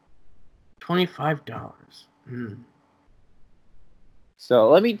 $25. So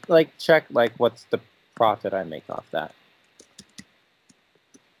let me check what's the profit I make off that.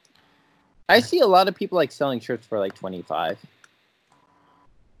 I see a lot of people selling shirts for $25.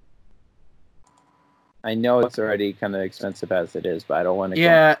 I know it's already kind of expensive as it is, but I don't want to.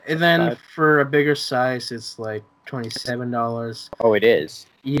 Yeah, and then for a bigger size, it's like $27. Oh, it is.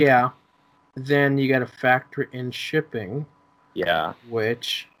 Yeah. Then you got to factor in shipping. Yeah.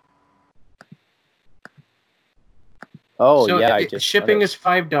 Which. Oh, so yeah. Shipping is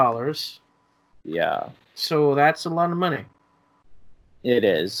 $5. Yeah. So that's a lot of money. It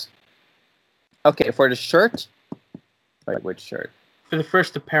is. Okay, for the shirt. Wait, which shirt? For the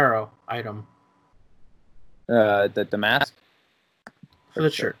first apparel item. The mask. For the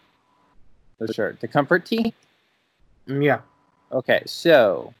shirt. The shirt. The comfort tee. Yeah. Okay,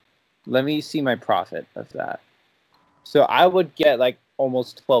 so let me see my profit of that. So I would get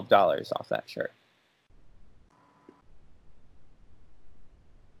almost $12 off that shirt.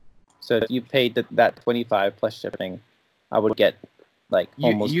 So if you paid that $25 plus shipping, I would get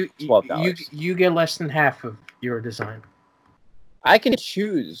almost $12. You get less than half of your design. I can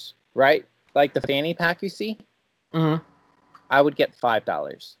choose, right? Like the fanny pack you see. Mm-hmm. I would get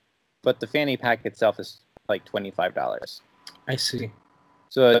 $5, but the fanny pack itself is $25. I see.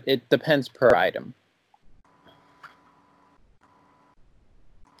 So it depends per item.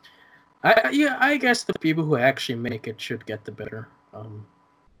 I guess the people who actually make it should get the better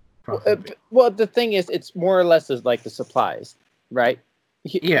profit. Well, the thing is, it's more or less as the supplies, right?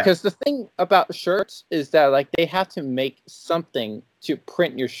 Yeah. Because the thing about shirts is that they have to make something to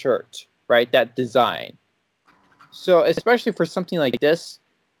print your shirt, right? That design. So especially for something like this,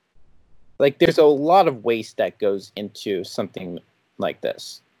 like there's a lot of waste that goes into something like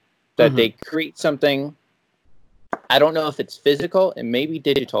this. That they create something. I don't know if it's physical, it may be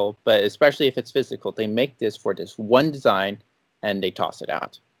digital, but especially if it's physical, they make this for this one design and they toss it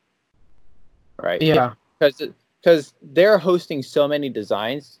out. Right? Yeah. Because they're hosting so many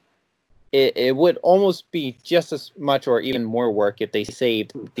designs, it would almost be just as much or even more work if they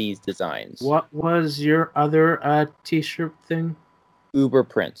saved these designs. What was your other t-shirt thing? Uber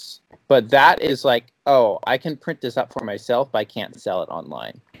prints. But that is like, oh, I can print this up for myself, but I can't sell it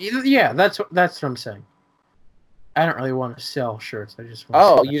online. Yeah, that's what I'm saying. I don't really want to sell shirts. I just want.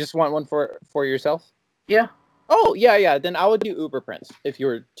 Oh, you just want one for yourself? Yeah. Oh, yeah. Then I would do Uber prints if you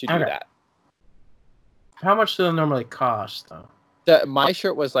were to do that. How much do they normally cost, though? My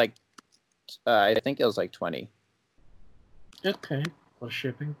shirt was like, I think it was like 20. Okay. Plus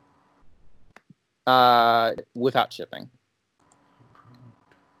shipping. Without shipping.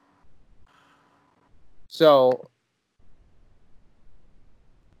 So,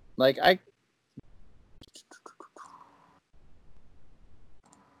 like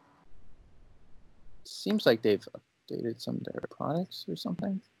seems like they've updated some of their products or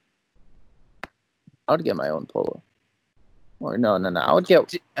something. I would get my own polo. Or no. I would get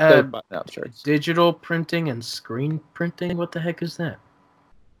button-up shirts. Digital printing and screen printing. What the heck is that?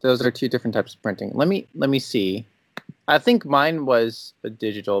 Those are two different types of printing. Let me see. I think mine was a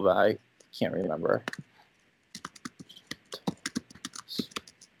digital, but I can't remember.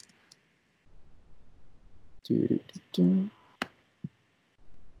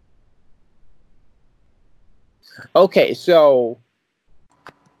 Okay, so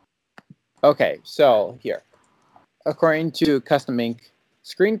here. According to Custom Ink,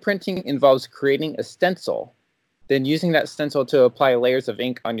 screen printing involves creating a stencil, then using that stencil to apply layers of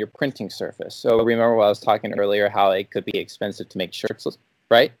ink on your printing surface. So remember what I was talking earlier, how it could be expensive to make shirts,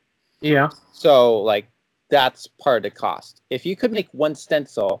 right? Yeah. So like that's part of the cost. If you could make one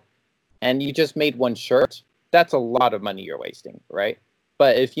stencil and you just made one shirt, that's a lot of money you're wasting, right?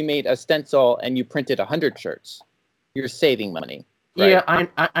 But if you made a stencil and you printed 100 shirts, you're saving money. Right? Yeah,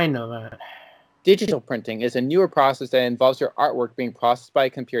 I know that. Digital printing is a newer process that involves your artwork being processed by a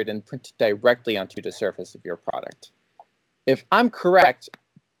computer and printed directly onto the surface of your product. If I'm correct,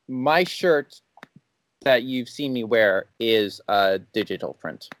 my shirt that you've seen me wear is a digital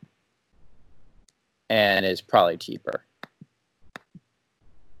print and is probably cheaper.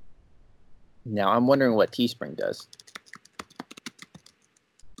 Now I'm wondering what Teespring does.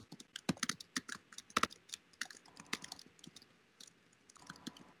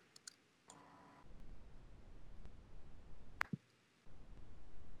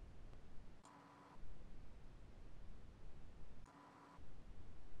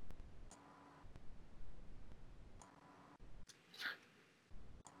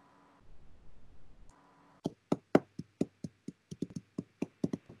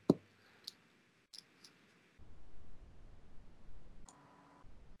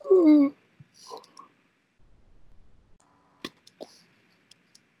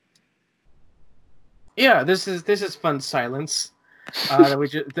 Yeah, this is fun silence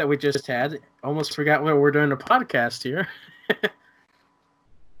that we just had. Almost forgot what we're doing a podcast here.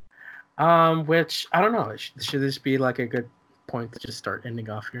 Which I don't know. Should this be like a good point to just start ending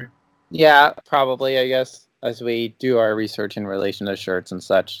off here? Yeah, probably. I guess as we do our research in relation to shirts and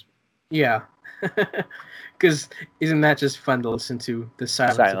such. Yeah, because isn't that just fun to listen to the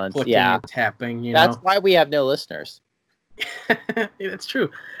silence of clicking and tapping? That's why we have no listeners. Yeah, that's true.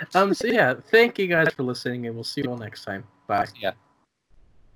 So yeah, thank you guys for listening, and we'll see you all next time. Bye. Yeah.